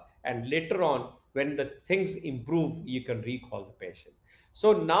follow-up. And later on, when the things improve, you can recall the patient.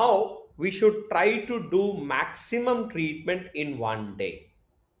 So now we should try to do maximum treatment in one day.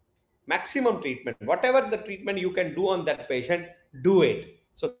 Maximum treatment, whatever the treatment you can do on that patient, do it.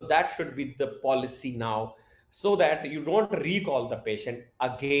 So that should be the policy now, so that you don't recall the patient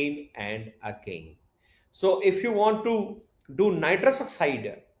again and again. So if you want to do nitrous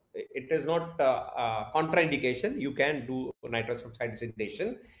oxide, it is not contraindication. You can do nitrous oxide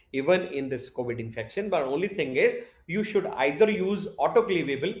sedation even in this COVID infection. But only thing is, you should either use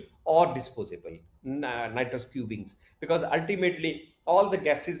autoclavable or disposable nitrous tubings, because ultimately all the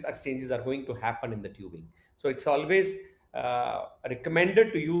gases exchanges are going to happen in the tubing. So it's always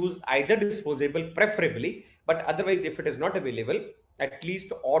recommended to use either disposable, preferably, but otherwise, if it is not available, at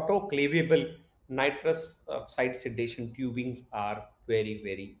least autoclavable nitrous oxide sedation tubings are very,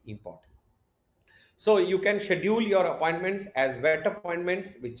 very important. So you can schedule your appointments as wet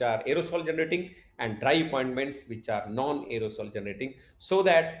appointments, which are aerosol generating, and dry appointments, which are non-aerosol generating, so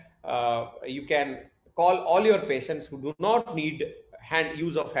that you can call all your patients who do not need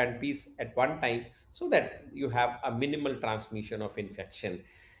use of handpiece at one time, so that you have a minimal transmission of infection.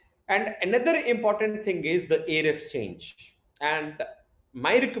 And another important thing is the air exchange. And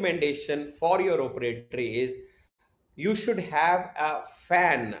my recommendation for your operatory is you should have a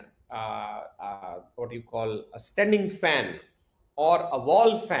fan, what you call a standing fan or a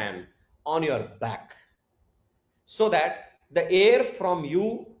wall fan on your back, so that the air from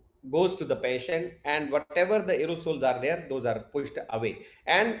you goes to the patient, and whatever the aerosols are there, those are pushed away.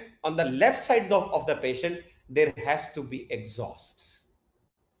 And on the left side of the patient, there has to be exhaust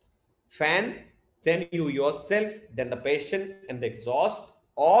fan, then you yourself, then the patient, and the exhaust,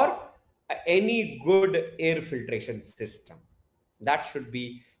 or any good air filtration system that should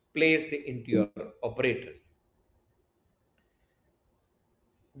be placed into your operatory.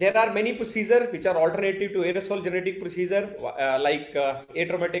 There are many procedures which are alternative to aerosol generating procedure, like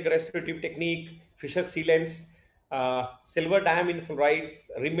atraumatic restorative technique, Fisher sealants, silver diamine fluorides,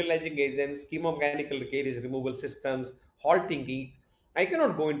 remobilizing agents, chemomechanical carriage removal systems, halting technique. I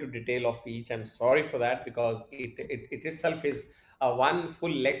cannot go into detail of each. I'm sorry for that, because it itself is one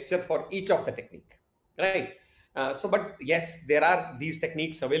full lecture for each of the technique, right? But yes, there are these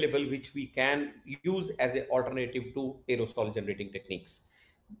techniques available which we can use as an alternative to aerosol generating techniques.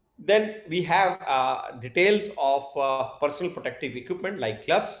 Then we have details of personal protective equipment like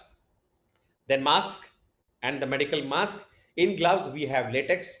gloves, then mask and the medical mask. In gloves, we have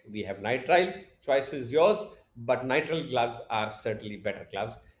latex, we have nitrile. Choice is yours, but nitrile gloves are certainly better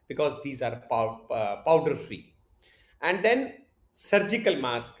gloves, because these are powder free. And then surgical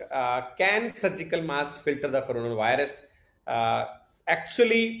mask. Can surgical mask filter the coronavirus?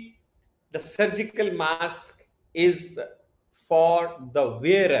 Actually, the surgical mask is for the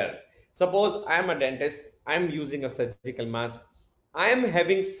wearer. Suppose I am a dentist, I am using a surgical mask, I am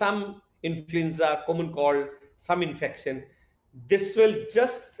having some influenza, common cold, some infection. This will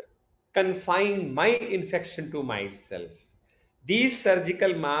just confine my infection to myself. These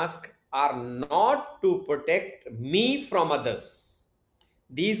surgical masks are not to protect me from others.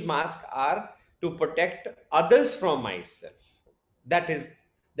 These masks are to protect others from myself. That is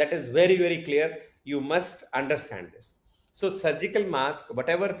very, very clear. You must understand this. So surgical mask,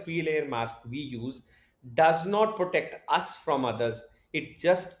 whatever 3-layer mask we use, does not protect us from others. It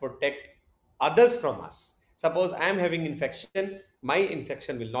just protects others from us. Suppose I am having infection, my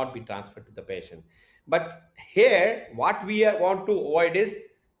infection will not be transferred to the patient. But here, what we want to avoid is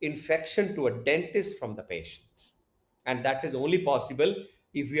infection to a dentist from the patient. And that is only possible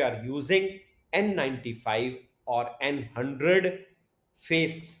if we are using N95 or N100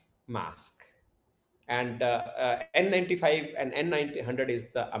 face mask. And N95 and N100 is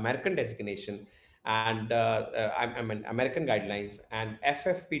the American designation, and I mean American guidelines, and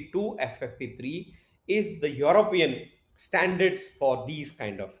FFP2, FFP3 is the European standards for these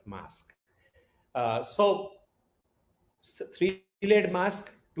kind of masks. So 3-layered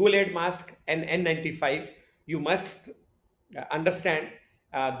mask, 2-layered mask, and N95, you must understand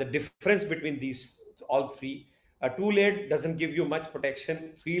the difference between these all three. 2-layered doesn't give you much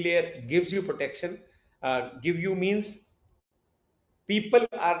protection. 3-layer gives you protection. Give you means people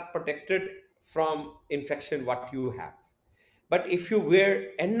are protected from infection what you have. But if you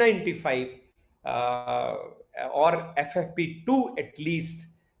wear N95 or FFP2 at least,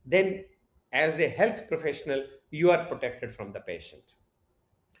 then as a health professional, you are protected from the patient.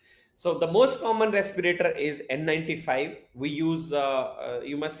 So the most common respirator is N95. We use,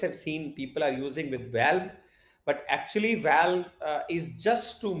 you must have seen people are using with valve, but actually valve is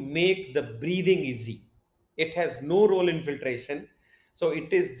just to make the breathing easy. It has no role in filtration. So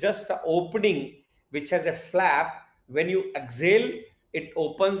it is just an opening which has a flap. When you exhale, it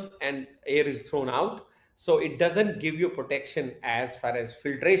opens and air is thrown out. So it doesn't give you protection as far as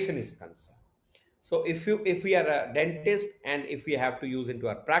filtration is concerned. So if we are a dentist and if we have to use into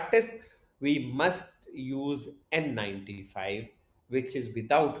our practice, we must use N95, which is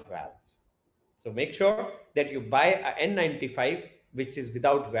without valve. So make sure that you buy a N95 which is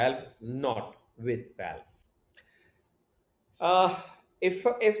without valve, not with valve.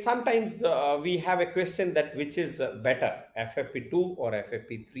 If sometimes we have a question that which is better, FFP2 or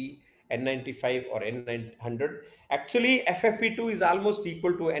FFP3, N95 or N100. Actually, FFP2 is almost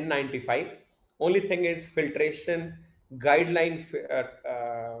equal to N95. Only thing is filtration guideline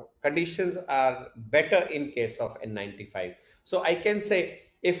conditions are better in case of N95. So I can say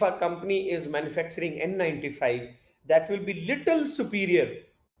if a company is manufacturing N95, that will be little superior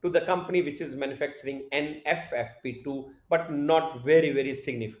to the company which is manufacturing NFFP2, but not very, very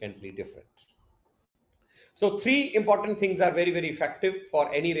significantly different. So three important things are very, very effective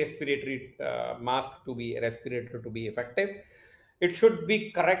for any respiratory mask to be respirator to be effective. It should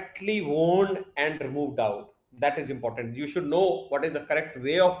be correctly worn and removed out. That is important. You should know what is the correct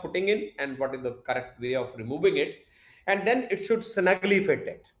way of putting in and what is the correct way of removing it. And then it should snugly fit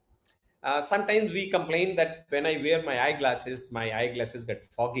it. Sometimes we complain that when I wear my eyeglasses get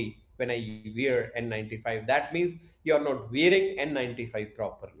foggy when I wear N95. That means you are not wearing N95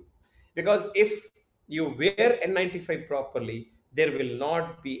 properly. Because if you wear N95 properly, there will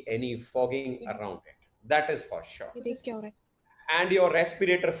not be any fogging around it. That is for sure. And your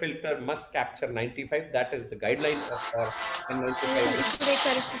respirator filter must capture 95. That is the guideline for N95.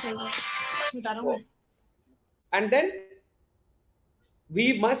 And then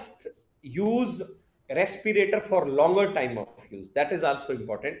we must use respirator for longer time of use. That is also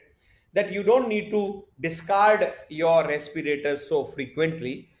important, that you don't need to discard your respirators so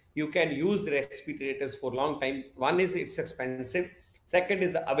frequently. You can use the respirators for long time. One is it's expensive. Second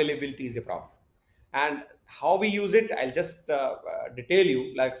is the availability is a problem. And how we use it, I'll just detail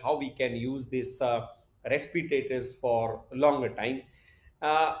you like how we can use this respirators for longer time.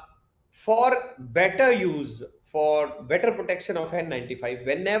 For better use, for better protection of N95,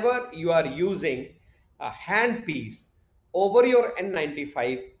 whenever you are using a handpiece over your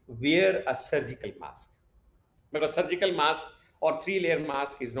N95, wear a surgical mask, because surgical mask or 3-layer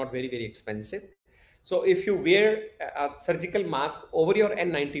mask is not very, very expensive. So if you wear a surgical mask over your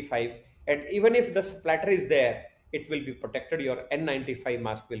N95, and even if the splatter is there, it will be protected. Your N95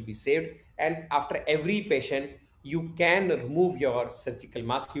 mask will be saved. And after every patient, you can remove your surgical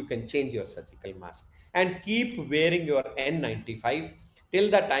mask. You can change your surgical mask and keep wearing your N95 till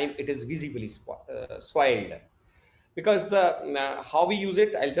the time it is visibly soiled. Because how we use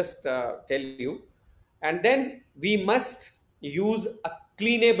it, I'll just tell you. And then we must use a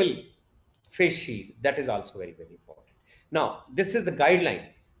cleanable face shield. That is also very, very important. Now, this is the guideline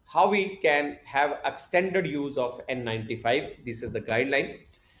how we can have extended use of N95. This is the guideline.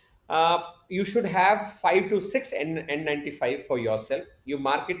 You should have 5 to 6 N95 for yourself. You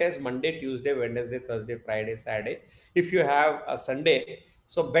mark it as Monday, Tuesday, Wednesday, Thursday, Friday, Saturday. If you have a Sunday,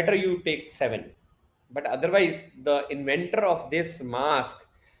 so better you take 7. But otherwise, the inventor of this mask,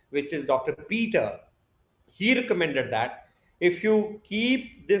 which is Dr. Peter, he recommended that if you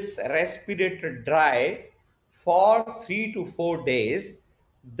keep this respirator dry for 3 to 4 days,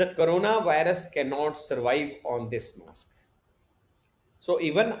 the coronavirus cannot survive on this mask. So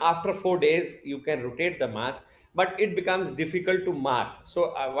even after 4 days, you can rotate the mask, but it becomes difficult to mark.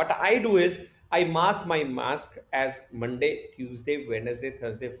 So what I do is I mark my mask as Monday, Tuesday, Wednesday,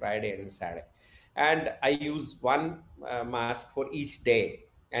 Thursday, Friday, and Saturday. And I use one mask for each day,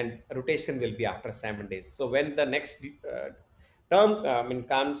 and rotation will be after 7 days. So when the next term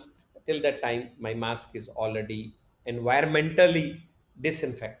comes, till that time, my mask is already environmentally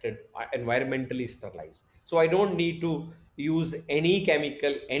disinfected, environmentally sterilized. So I don't need to use any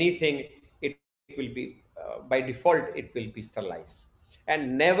chemical, anything. It will be, by default, it will be sterilized.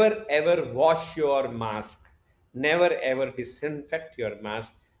 And never ever wash your mask. Never ever disinfect your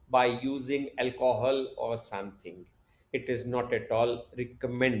mask by using alcohol or something. It is not at all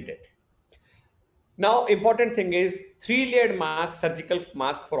recommended. Now, important thing is 3-layered mask, surgical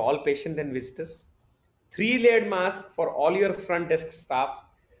mask for all patients and visitors, 3-layered mask for all your front desk staff,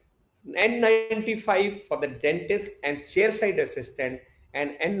 N95 for the dentist and chairside assistant,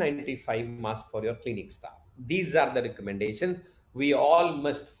 and N95 mask for your clinic staff. These are the recommendations. We all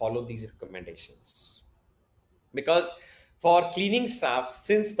must follow these recommendations. Because for cleaning staff,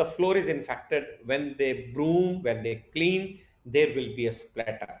 since the floor is infected, when they broom, when they clean, there will be a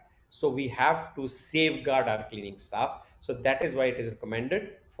splatter. So we have to safeguard our cleaning staff. So that is why it is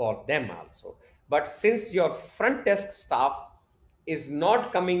recommended for them also. But since your front desk staff is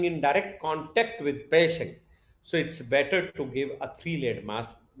not coming in direct contact with patient, so it's better to give a 3-layered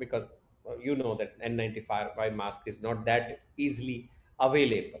mask, because you know that N95 mask is not that easily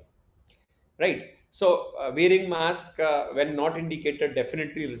available, right? So wearing mask when not indicated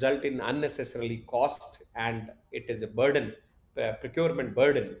definitely result in unnecessarily cost, and it is a burden, procurement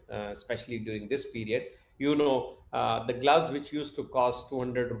burden, especially during this period. You know, the gloves which used to cost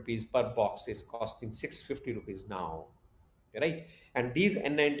 200 rupees per box is costing 650 rupees now, right? And these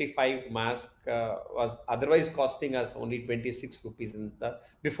N95 mask was otherwise costing us only 26 rupees in the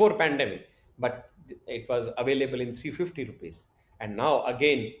before pandemic. but it was available in 350 rupees. And now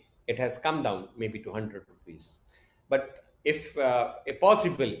again, it has come down maybe to 100 rupees. But if a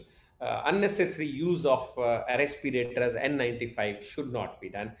possible unnecessary use of a respirator as N95 should not be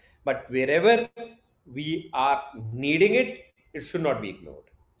done. But wherever we are needing it, it should not be ignored.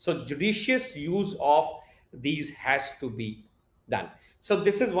 So judicious use of these has to be done. So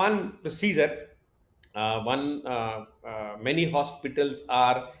this is one procedure. Many hospitals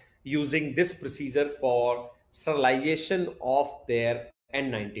are using this procedure for sterilization of their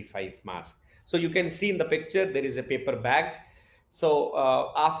N95 mask. So you can see in the picture, there is a paper bag. So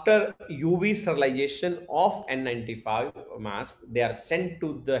after UV sterilization of N95 mask, they are sent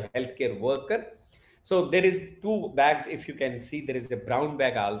to the healthcare worker. So there is two bags. If you can see, there is a brown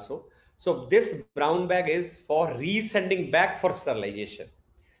bag also. So this brown bag is for resending back for sterilization.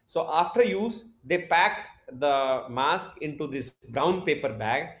 So after use, they pack the mask into this brown paper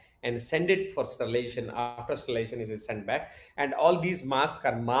bag and send it for sterilization. After sterilization is sent back, and all these masks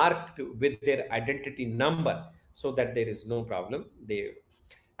are marked with their identity number so that there is no problem.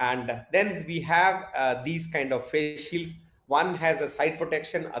 And then we have these kind of face shields. One has a side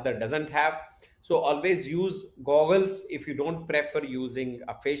protection, other doesn't have. So always use goggles if you don't prefer using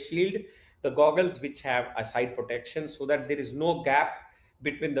a face shield. The goggles which have a side protection, so that there is no gap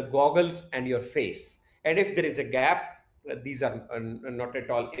between the goggles and your face. And if there is a gap, these are not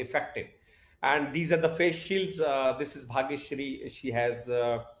at all effective. And these are the face shields. This is Bhagyashri. She has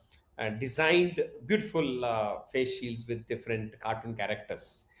designed beautiful face shields with different cartoon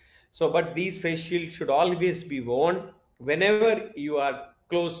characters. So, but these face shields should always be worn whenever you are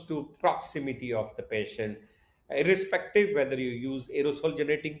close to proximity of the patient, irrespective whether you use aerosol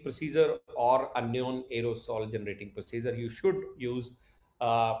generating procedure or a non-aerosol generating procedure. You should use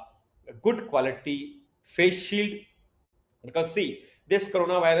a good quality face shield, because see, this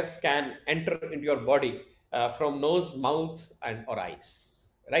coronavirus can enter into your body from nose, mouth, and or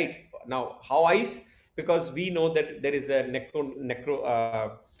eyes. Right now, how eyes? Because we know that there is a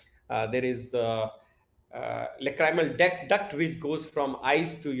there is lacrimal duct which goes from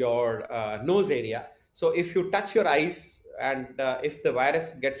eyes to your nose area. So if you touch your eyes, and if the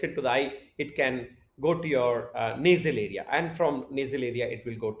virus gets into the eye, it can go to your nasal area, and from nasal area it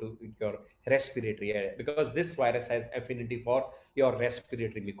will go to your respiratory area, because this virus has affinity for your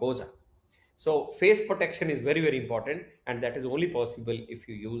respiratory mucosa. So face protection is very, very important, and that is only possible if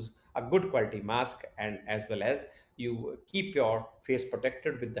you use a good quality mask, and as well as you keep your face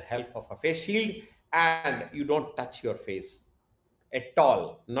protected with the help of a face shield, and you don't touch your face at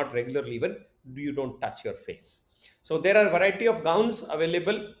all, not regularly even, you don't touch your face. So there are a variety of gowns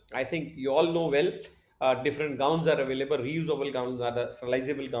available. I think you all know well, different gowns are available. Reusable gowns are, the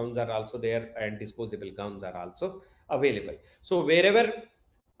sterilizable gowns are also there, and disposable gowns are also available. So wherever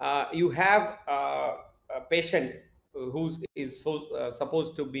you have a patient who is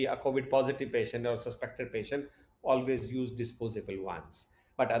supposed to be a COVID positive patient or suspected patient, always use disposable ones.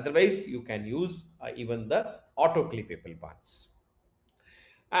 But otherwise, you can use even the autoclavable ones.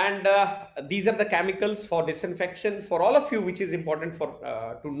 And these are the chemicals for disinfection. For all of you, which is important for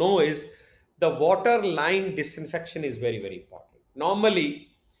to know is the water line disinfection is very, very important. Normally,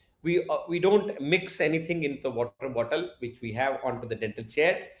 we don't mix anything in the water bottle which we have onto the dental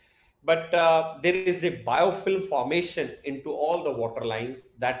chair, but there is a biofilm formation into all the water lines.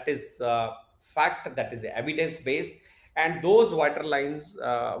 That is the fact, that is evidence based, and those water line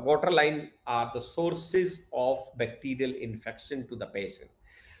are the sources of bacterial infection to the patient.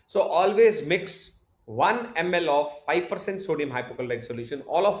 So always mix 1 ml of 5% sodium hypochlorite solution.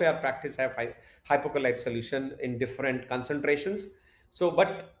 All of our practice have hypochlorite solution in different concentrations. So,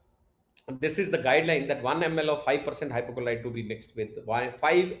 but this is the guideline that 1 ml of 5% hypochlorite to be mixed with 5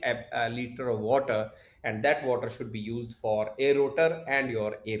 liter of water, and that water should be used for aerator and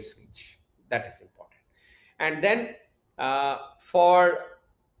your air switch. That is important. And then for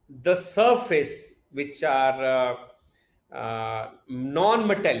the surface which are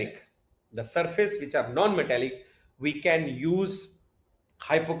non-metallic, the surface which are non-metallic, we can use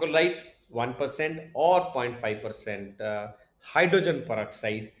hypochlorite 1% or 0.5% hydrogen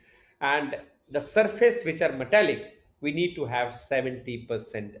peroxide. And the surface which are metallic, we need to have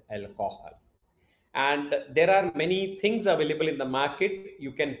 70% alcohol. And there are many things available in the market.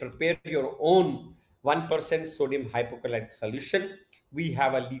 You can prepare your own 1% sodium hypochlorite solution. We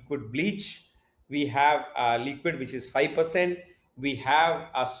have a liquid bleach. We have a liquid which is 5%. We have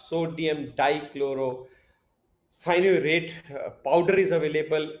a sodium dichlorocyanurate powder is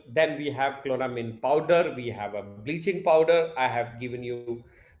available. Then we have chloramine powder. We have a bleaching powder. I have given you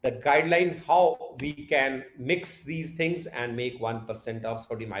the guideline how we can mix these things and make 1% of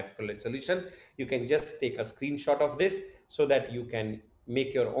sodium hypochlorite solution. You can just take a screenshot of this so that you can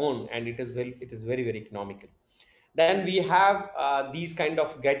make your own, and it is very, very economical. Then we have these kind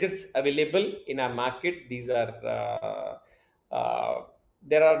of gadgets available in our market. These are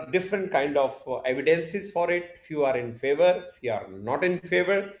there are different kind of evidences for it. Few are in favor, few are not in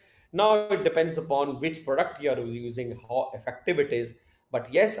favor. Now it depends upon which product you are using, how effective it is.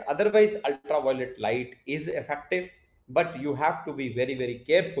 But yes, otherwise ultraviolet light is effective, but you have to be very, very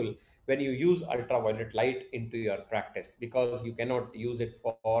careful when you use ultraviolet light into your practice, because you cannot use it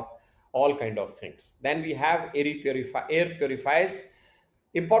for all kind of things. Then we have air purifiers.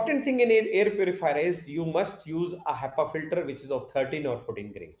 Important thing in air purifier is you must use a HEPA filter which is of 13 or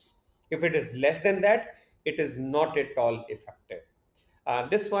 14 grains. If it is less than that, it is not at all effective.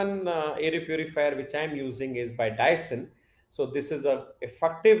 This one air purifier which I'm using is by Dyson. So this is a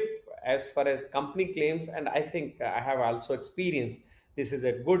effective as far as company claims, and I think I have also experienced this is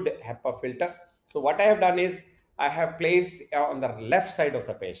a good HEPA filter. So what I have done is I have placed on the left side of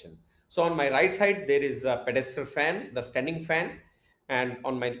the patient. So on my right side there is a pedestal fan, the standing fan, and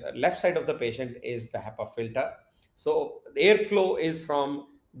on my left side of the patient is the HEPA filter. So the airflow is from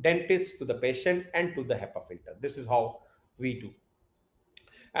dentist to the patient and to the HEPA filter. This is how we do.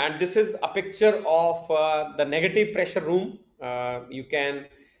 And this is a picture of the negative pressure room. You can,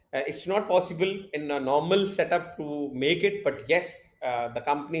 it's not possible in a normal setup to make it, but yes, the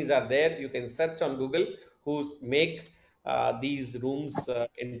companies are there. You can search on Google who's make these rooms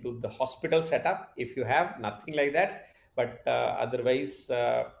into the hospital setup. If you have nothing like that, but otherwise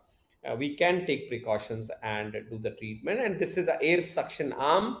we can take precautions and do the treatment. And this is an air suction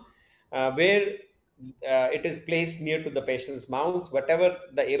arm where it is placed near to the patient's mouth. Whatever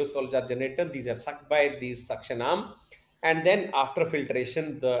the aerosols are generated, these are sucked by these suction arm, and then after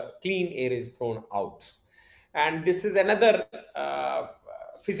filtration the clean air is thrown out. And this is another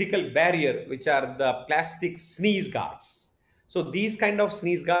physical barrier, which are the plastic sneeze guards. So these kind of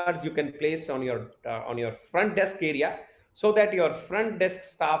sneeze guards you can place on your front desk area, so that your front desk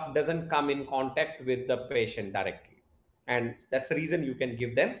staff doesn't come in contact with the patient directly. And that's the reason you can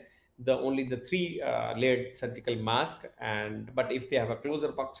give them only the 3 layered surgical mask. And but if they have a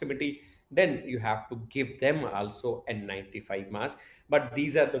closer proximity, then you have to give them also N95 mask. But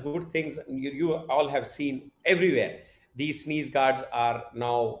these are the good things you all have seen everywhere. These sneeze guards are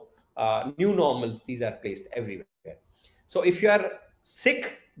now new normals. These are placed everywhere. So if you are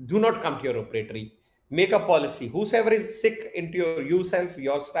sick, do not come to your operatory. Make a policy. Whosoever is sick into yourself,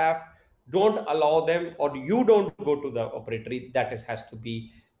 your staff, don't allow them, or you don't go to the operatory. That has to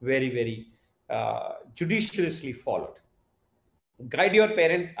be very, very judiciously followed. Guide your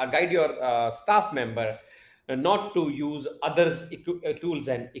parents, guide your staff member not to use others' tools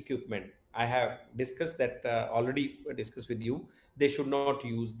and equipment. I have discussed that already discussed with you. They should not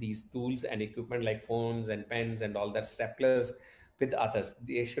use these tools and equipment like phones and pens and all that staplers with others.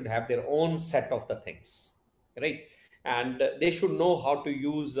 They should have their own set of the things, right? And they should know how to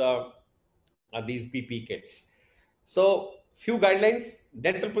use these PP kits. So few guidelines: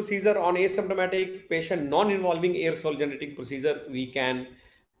 dental procedure on asymptomatic patient non-involving aerosol generating procedure, we can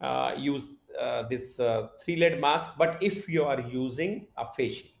use this 3-layered mask. But if you are using a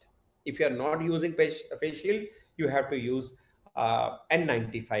face shield, if you are not using a face shield, you have to use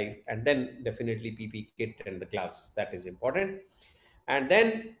N95, and then definitely PP kit and the gloves. That is important. And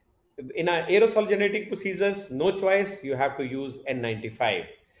then in aerosol generating procedures, no choice, you have to use N95.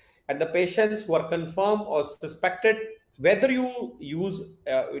 And the patients who are confirmed or suspected, whether you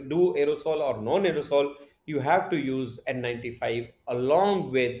do aerosol or non-aerosol, you have to use N95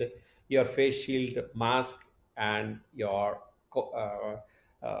 along with your face shield, mask, and your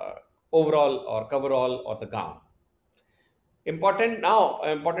overall or coverall or the gown.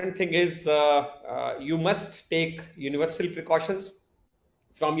 Important thing is you must take universal precautions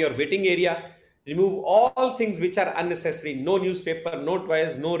from your waiting area. Remove all things which are unnecessary. No newspaper, no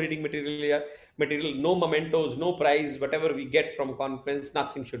toys, no reading material, no mementos, no prize. Whatever we get from conference,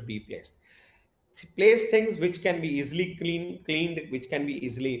 nothing should be placed. Place things which can be easily cleaned, which can be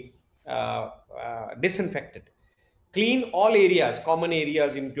easily disinfected. Clean all areas, common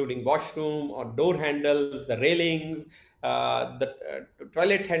areas, including washroom or door handles, the railings, the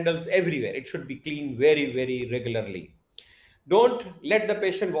toilet handles, everywhere. It should be cleaned very, very regularly. Don't let the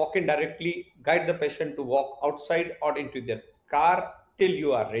patient walk in directly. Guide the patient to walk outside or into their car till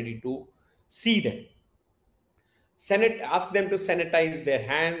you are ready to see them. Ask them to sanitize their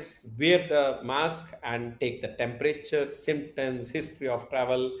hands, wear the mask, and take the temperature, symptoms, history of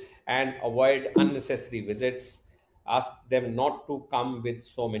travel, and avoid unnecessary visits. Ask them not to come with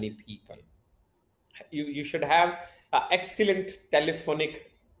so many people. You should have excellent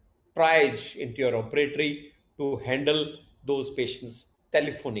telephonic triage into your operatory to handle those patients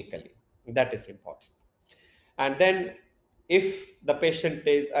telephonically. That is important. And then if the patient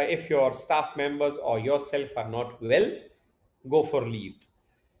is, if your staff members or yourself are not well, go for leave.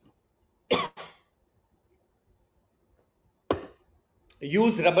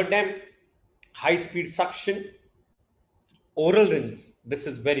 Use rubber dam, high speed suction, oral rinse. This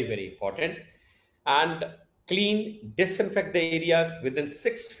is very, very important. And clean, disinfect the areas within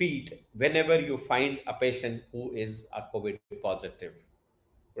 6 feet whenever you find a patient who is a COVID positive,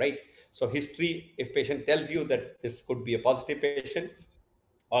 right? So history, if patient tells you that this could be a positive patient,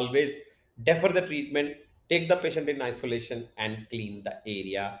 always defer the treatment, take the patient in isolation and clean the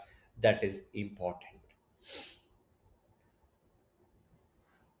area. That is important.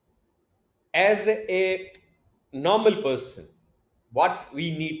 As a normal person, what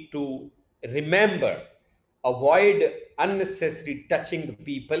we need to remember: avoid unnecessary touching the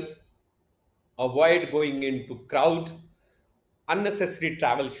people, avoid going into crowd, unnecessary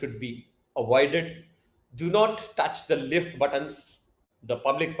travel should be avoided. Do not touch the lift buttons, the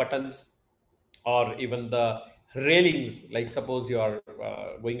public buttons, or even the railings. Like suppose you are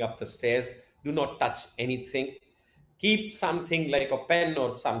going up the stairs, do not touch anything. Keep something like a pen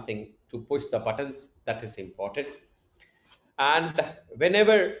or something to push the buttons. That is important. And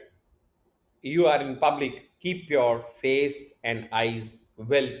whenever you are in public, keep your face and eyes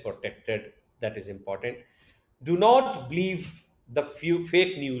well protected. That is important. Do not believe the few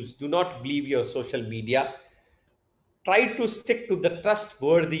fake news. Do not believe your social media. Try to stick to the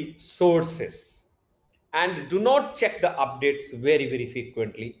trustworthy sources and do not check the updates very, very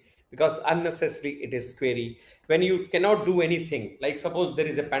frequently, because unnecessarily it is scary. When you cannot do anything, like suppose there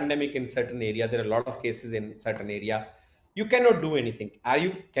is a pandemic in certain area, there are a lot of cases in certain area, you cannot do anything.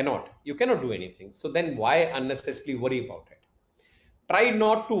 You cannot do anything. So then why unnecessarily worry about it? Try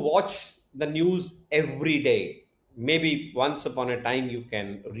not to watch the news every day. Maybe once upon a time you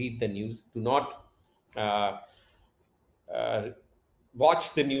can read the news. Do not uh, uh,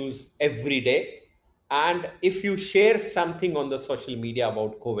 watch the news every day. And if you share something on the social media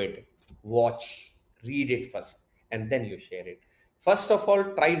about COVID, watch, read it first, and then you share it. First of all,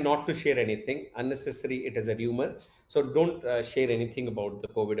 try not to share anything unnecessary. It is a rumor, so don't share anything about the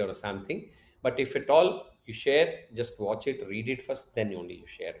COVID or something. But if at all you share, just watch it, read it first, then only you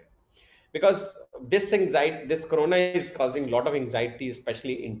share it. Because this anxiety, this corona is causing a lot of anxiety,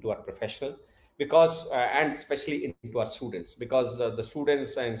 especially into our professional, because and especially into our students, because the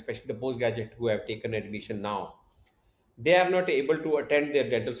students and especially the postgraduate who have taken admission now, they are not able to attend their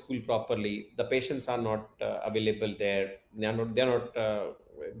dental school properly. The patients are not available there. They are not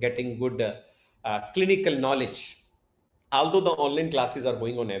getting good clinical knowledge. Although the online classes are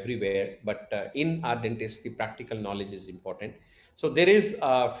going on everywhere, but in our dentistry, practical knowledge is important. So there is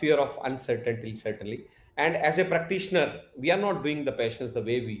a fear of uncertainty, certainly. And as a practitioner, we are not doing the patients the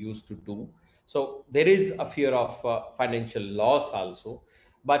way we used to do. So there is a fear of financial loss also,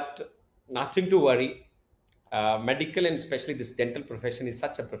 but nothing to worry. Medical and especially this dental profession is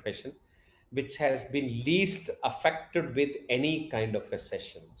such a profession which has been least affected with any kind of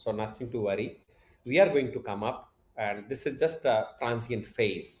recession. So nothing to worry. We are going to come up, and this is just a transient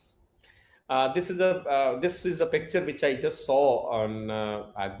phase. This is a picture which I just saw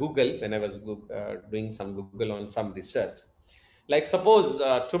on Google when I was doing some Google on some research. Like suppose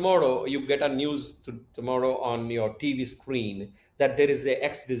tomorrow you get a news tomorrow on your TV screen that there is a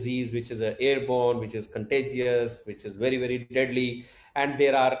X disease which is airborne, which is contagious, which is very, very deadly, and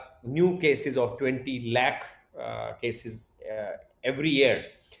there are new cases of 20 lakh cases every year,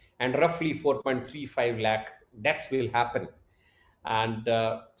 and roughly 4.35 lakh deaths will happen. And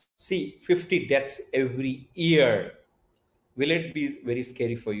see, 50 deaths every year. Will it be very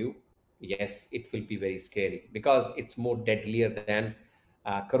scary for you? Yes, it will be very scary because it's more deadlier than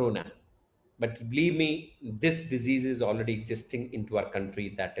corona. But believe me, this disease is already existing into our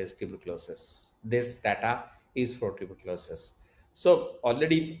country, that is tuberculosis. This data is for tuberculosis. So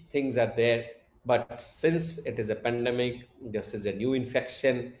already things are there, but since it is a pandemic, this is a new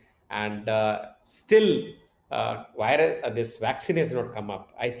infection, and still this vaccine has not come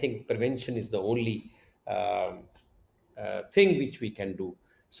up. I think prevention is the only thing which we can do.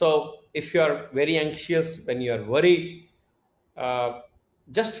 So if you are very anxious, when you are worried, uh,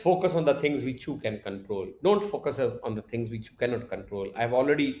 just focus on the things which you can control. Don't focus on the things which you cannot control. I've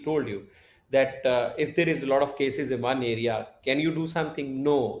already told you that if there is a lot of cases in one area, can you do something?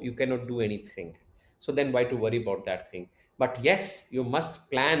 No, you cannot do anything. So then why to worry about that thing? But yes, you must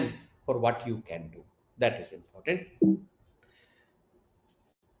plan for what you can do. That is important.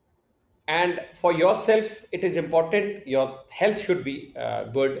 And for yourself, it is important. Your health should be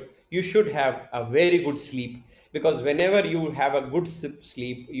good. You should have a very good sleep, because whenever you have a good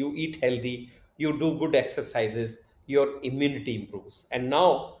sleep, you eat healthy, you do good exercises, your immunity improves. And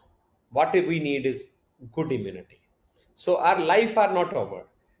now what we need is good immunity. So our life are not over.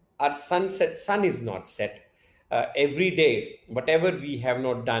 Our sun is not set. Every day, whatever we have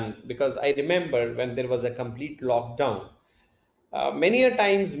not done, because I remember when there was a complete lockdown, many a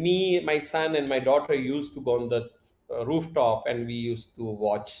times me, my son and my daughter used to go on the rooftop, and we used to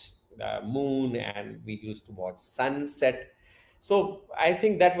watch the moon, and we used to watch sunset. So I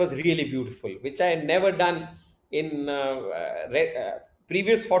think that was really beautiful, which I had never done in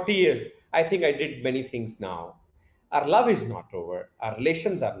previous 40 years. I think I did many things now. Our love is not over. Our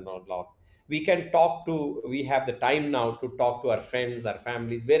relations are not lost. We can talk to, we have the time now to talk to our friends, our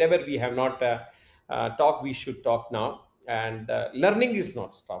families, wherever we have not talked, we should talk now. And learning is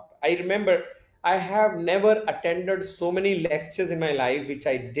not stopped. I remember I have never attended so many lectures in my life, which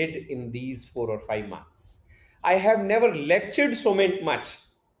I did in these 4 or 5 months. I have never lectured so much,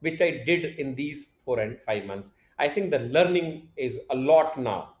 which I did in these 4 and 5 months. I think the learning is a lot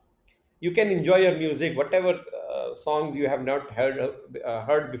now. You can enjoy your music, whatever songs you have not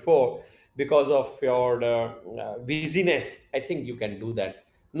heard before, because of your busyness. I think you can do that.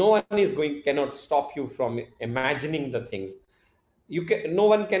 No one is going cannot stop you from imagining the things. You can No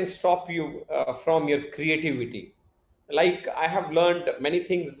one can stop you from your creativity. Like I have learned many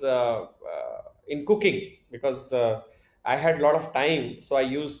things in cooking, because I had a lot of time, so I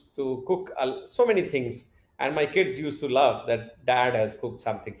used to cook so many things, and my kids used to love that dad has cooked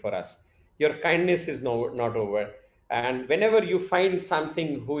something for us. Your kindness is not over. And whenever you find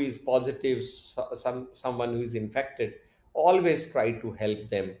something who is positive, someone who is infected, always try to help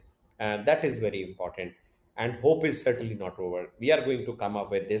them, and that is very important. And hope is certainly not over. We are going to come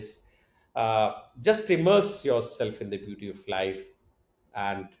up with this. Just immerse yourself in the beauty of life,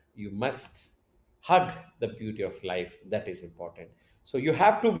 and you must hug the beauty of life. That is important. So you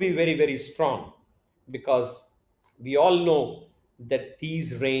have to be very, very strong, because we all know that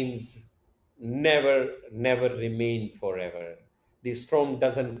these rains never remain forever. The storm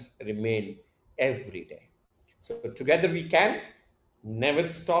doesn't remain every day. So together we can never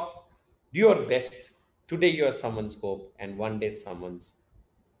stop. Do your best. Today you are someone's hope, and one day someone's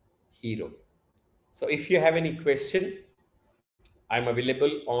hero. So if you have any question, I'm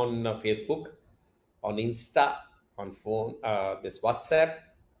available on Facebook, on Insta, on phone, this WhatsApp,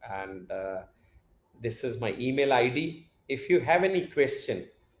 and this is my email ID. If you have any question,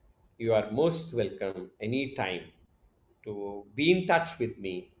 you are most welcome anytime to be in touch with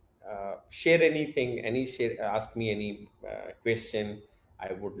me. Share anything, ask me any question.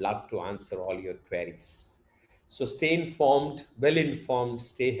 I would love to answer all your queries. So stay informed, well informed,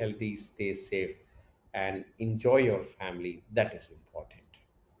 stay healthy, stay safe, and enjoy your family. That is important.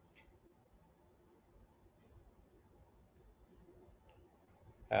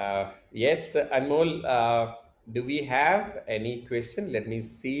 Yes, Anmol, do we have any question? Let me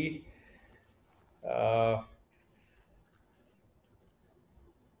see.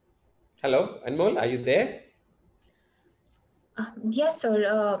 Hello, Anmol, are you there? Yes,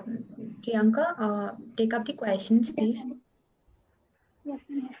 sir. Priyanka, take up the questions, please. Yes,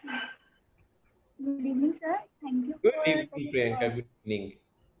 yes. Good evening, sir. Thank you Good for evening, Priyanka. Good evening.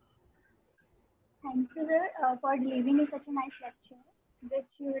 thank you, sir, for delivering such a nice lecture,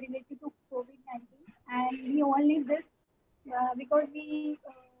 which related to COVID-19. And we all need this because we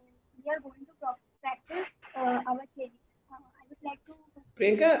are going to practice our theory. I would like to.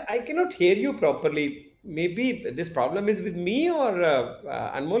 Priyanka, I cannot hear you properly. Maybe this problem is with me, or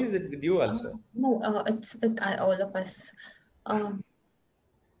Anmol, is it with you also? No, it's with all of us.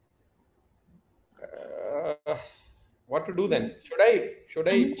 What to do then? Should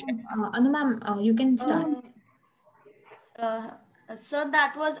I check? Anu ma'am, you can start. Sir,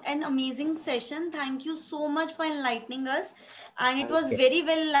 that was an amazing session. Thank you so much for enlightening us. And it was Okay. very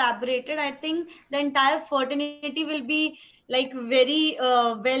well elaborated. I think the entire fraternity will be like very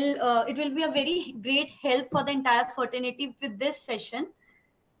it will be a very great help for the entire fraternity with this session.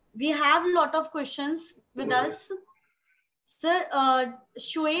 We have a lot of questions with us. Sir,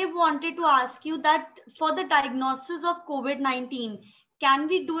 Shoaib wanted to ask you that for the diagnosis of COVID-19, can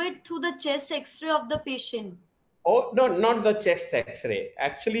we do it through the chest X-ray of the patient? Oh, no, not the chest X-ray.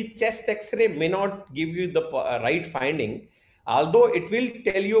 Actually, chest X-ray may not give you the right finding, although it will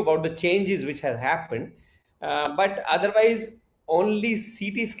tell you about the changes which has happened. But otherwise, only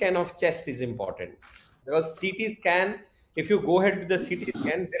CT scan of chest is important, because CT scan if you go ahead with the CT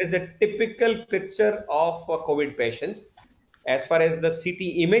scan, there is a typical picture of COVID patients as far as the CT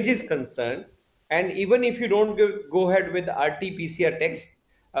image is concerned. And even if you don't go ahead with RT-PCR text,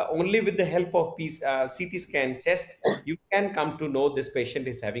 only with the help of CT scan test, you can come to know this patient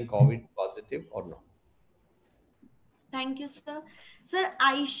is having COVID positive or not. Thank you, sir. Sir,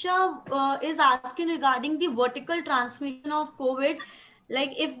 Aisha is asking regarding the vertical transmission of COVID.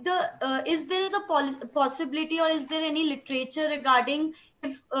 Like, if is there is a possibility, or is there any literature regarding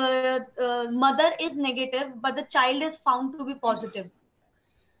if mother is negative but the child is found to be positive?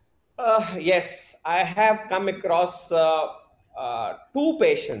 Yes, I have come across two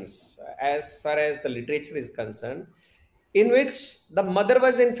patients as far as the literature is concerned, in which the mother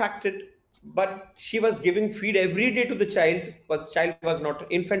was infected, but she was giving feed every day to the child, but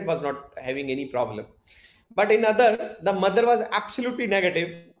infant was not having any problem. But in other, the mother was absolutely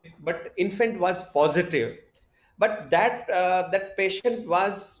negative, but infant was positive. But that patient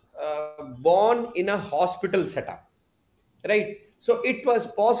was born in a hospital setup, right? So it was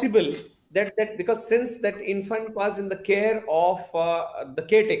possible that because since that infant was in the care of the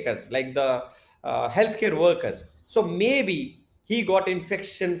caretakers, like the healthcare workers, so maybe he got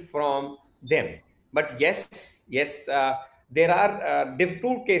infection from them. But yes, there are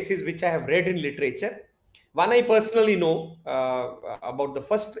two cases which I have read in literature. One I personally know about, the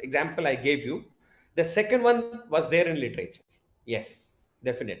first example I gave you. The second one was there in literature. Yes,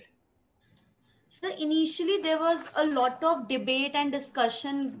 definitely. So initially there was a lot of debate and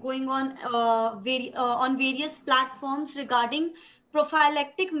discussion going on on various platforms regarding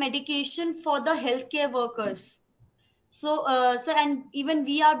prophylactic medication for the healthcare workers. So, and even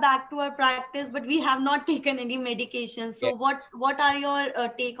we are back to our practice, but we have not taken any medication. So, Yes. what are your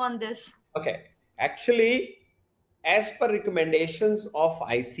take on this? Okay. Actually, as per recommendations of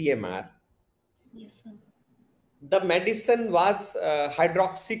ICMR, Yes, sir. the medicine was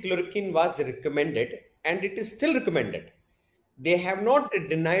hydroxychloroquine was recommended, and it is still recommended. They have not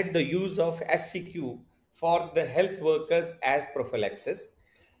denied the use of SCQ for the health workers as prophylaxis,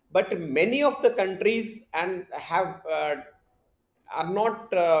 but many of the countries and have are not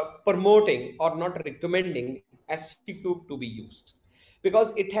promoting or not recommending SCQ to be used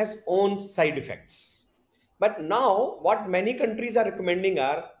because it has own side effects. But now, what many countries are recommending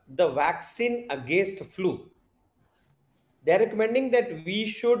are the vaccine against flu. They are recommending that we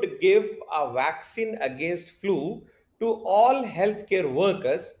should give a vaccine against flu to all healthcare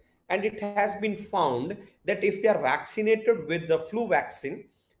workers, and it has been found that if they are vaccinated with the flu vaccine,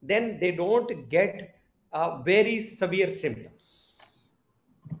 then they don't get very severe symptoms.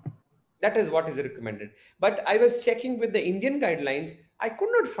 That is what is recommended. But I was checking with the Indian guidelines. I could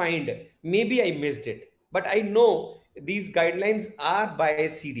not find, maybe I missed it, but I know these guidelines are by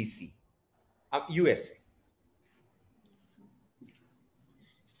CDC, USA.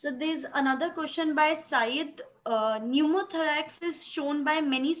 So there's another question by Syed. Pneumothorax is shown by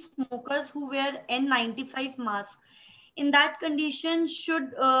many smokers who wear N95 mask. In that condition,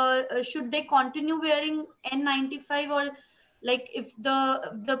 should they continue wearing N95, or like if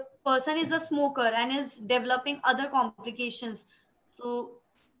the person is a smoker and is developing other complications? So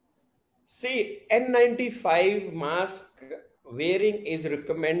see, N95 mask wearing is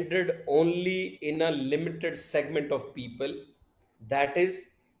recommended only in a limited segment of people. That is,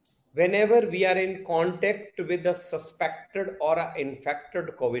 whenever we are in contact with a suspected or an infected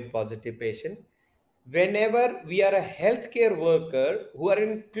COVID positive patient, whenever we are a healthcare worker who are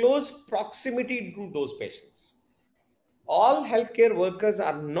in close proximity to those patients. All healthcare workers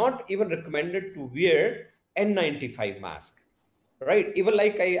are not even recommended to wear N95 mask, right? Even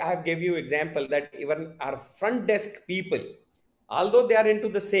like I have gave you example that even our front desk people, although they are into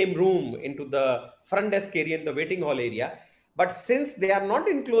the same room, into the front desk area, in the waiting hall area, but since they are not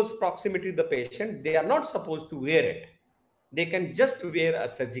in close proximity to the patient, they are not supposed to wear it. They can just wear a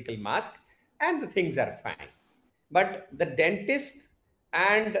surgical mask and the things are fine. But the dentist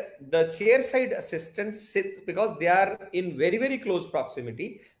and the chairside assistant sits because they are in very, very close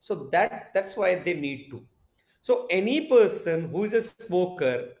proximity. So that's why they need to. So any person who is a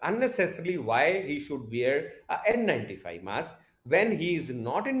smoker, unnecessarily why he should wear a N95 mask when he is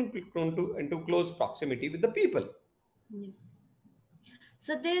not into close proximity with the people. yes.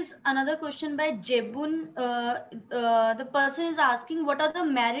 So there's another question by Jebun. The person is asking, what are the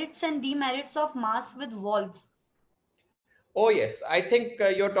merits and demerits of mask with valve? Oh yes, I think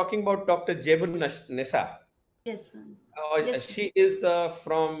you're talking about Dr. Jebun Nisa. Yes, sir. Yes, sir. She is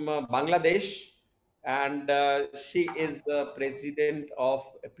from Bangladesh, and she is the president of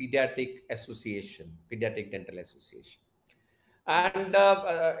Pediatric Association, Pediatric Dental Association. And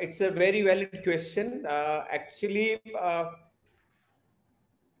it's a very valid question. Actually,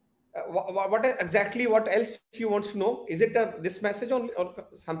 what exactly, what else you want to know? Is it this message or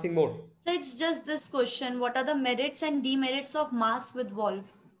something more? So it's just this question. What are the merits and demerits of mask with valve?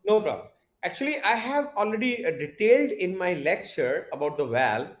 No problem. Actually, I have already detailed in my lecture about the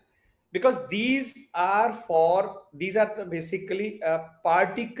valve, because these are basically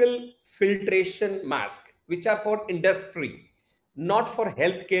particle filtration mask, which are for industry, not for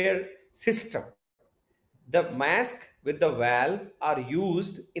healthcare system. The mask with the valve are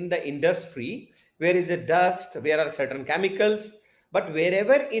used in the industry where is a dust, where are certain chemicals, but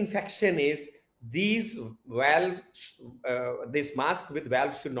wherever infection is, these this mask with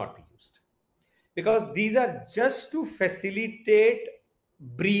valve should not be used, because these are just to facilitate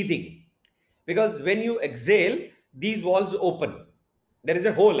breathing. Because when you exhale, these walls open, there is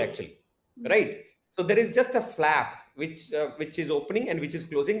a hole actually, right? So there is just a flap which is opening and which is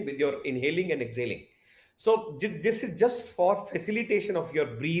closing with your inhaling and exhaling. So this is just for facilitation of your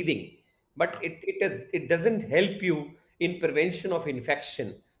breathing, but it doesn't help you in prevention of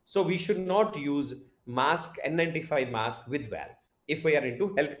infection. So we should not use mask, N95 mask with valve if we are into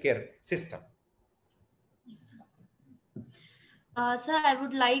healthcare system. Sir, I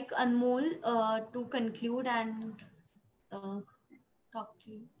would like Anmol to conclude and talk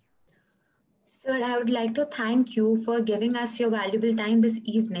to you. Sir, I would like to thank you for giving us your valuable time this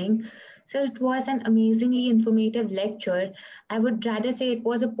evening. Sir, it was an amazingly informative lecture. I would rather say it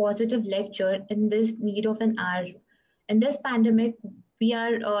was a positive lecture in this need of an hour. In this pandemic, we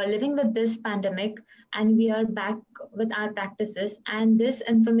are living with this pandemic and we are back with our practices. And this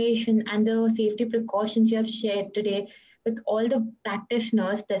information and the safety precautions you have shared today with all the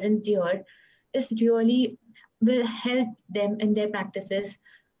practitioners present here is really will help them in their practices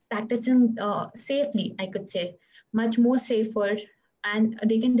practicing safely, I could say, much more safer, and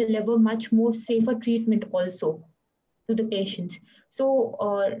they can deliver much more safer treatment also to the patients. So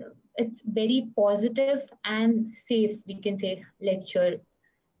it's very positive and safe, we can say, lecture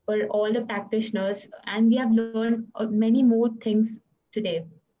for all the practitioners, and we have learned many more things today.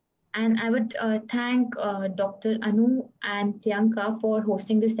 And I would thank Dr. Anu and Priyanka for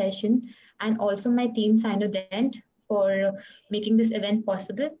hosting this session, and also my team Cynodent for making this event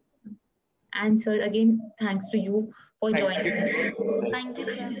possible. And sir, again, thanks to you for joining us. Thank you,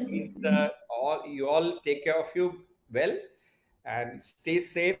 sir. Please, you all take care of you well and stay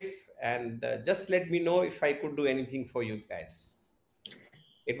safe. And just let me know if I could do anything for you guys.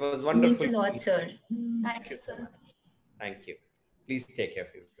 It was wonderful. Means a lot, sir. Thank you, sir. Thank you. Please take care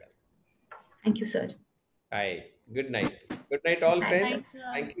of you well. Thank you, sir. Bye. Good night. Good night, all friends. Night, sir.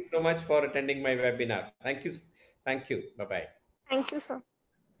 Thank you so much for attending my webinar. Thank you. Thank you. Bye-bye. Thank you, sir.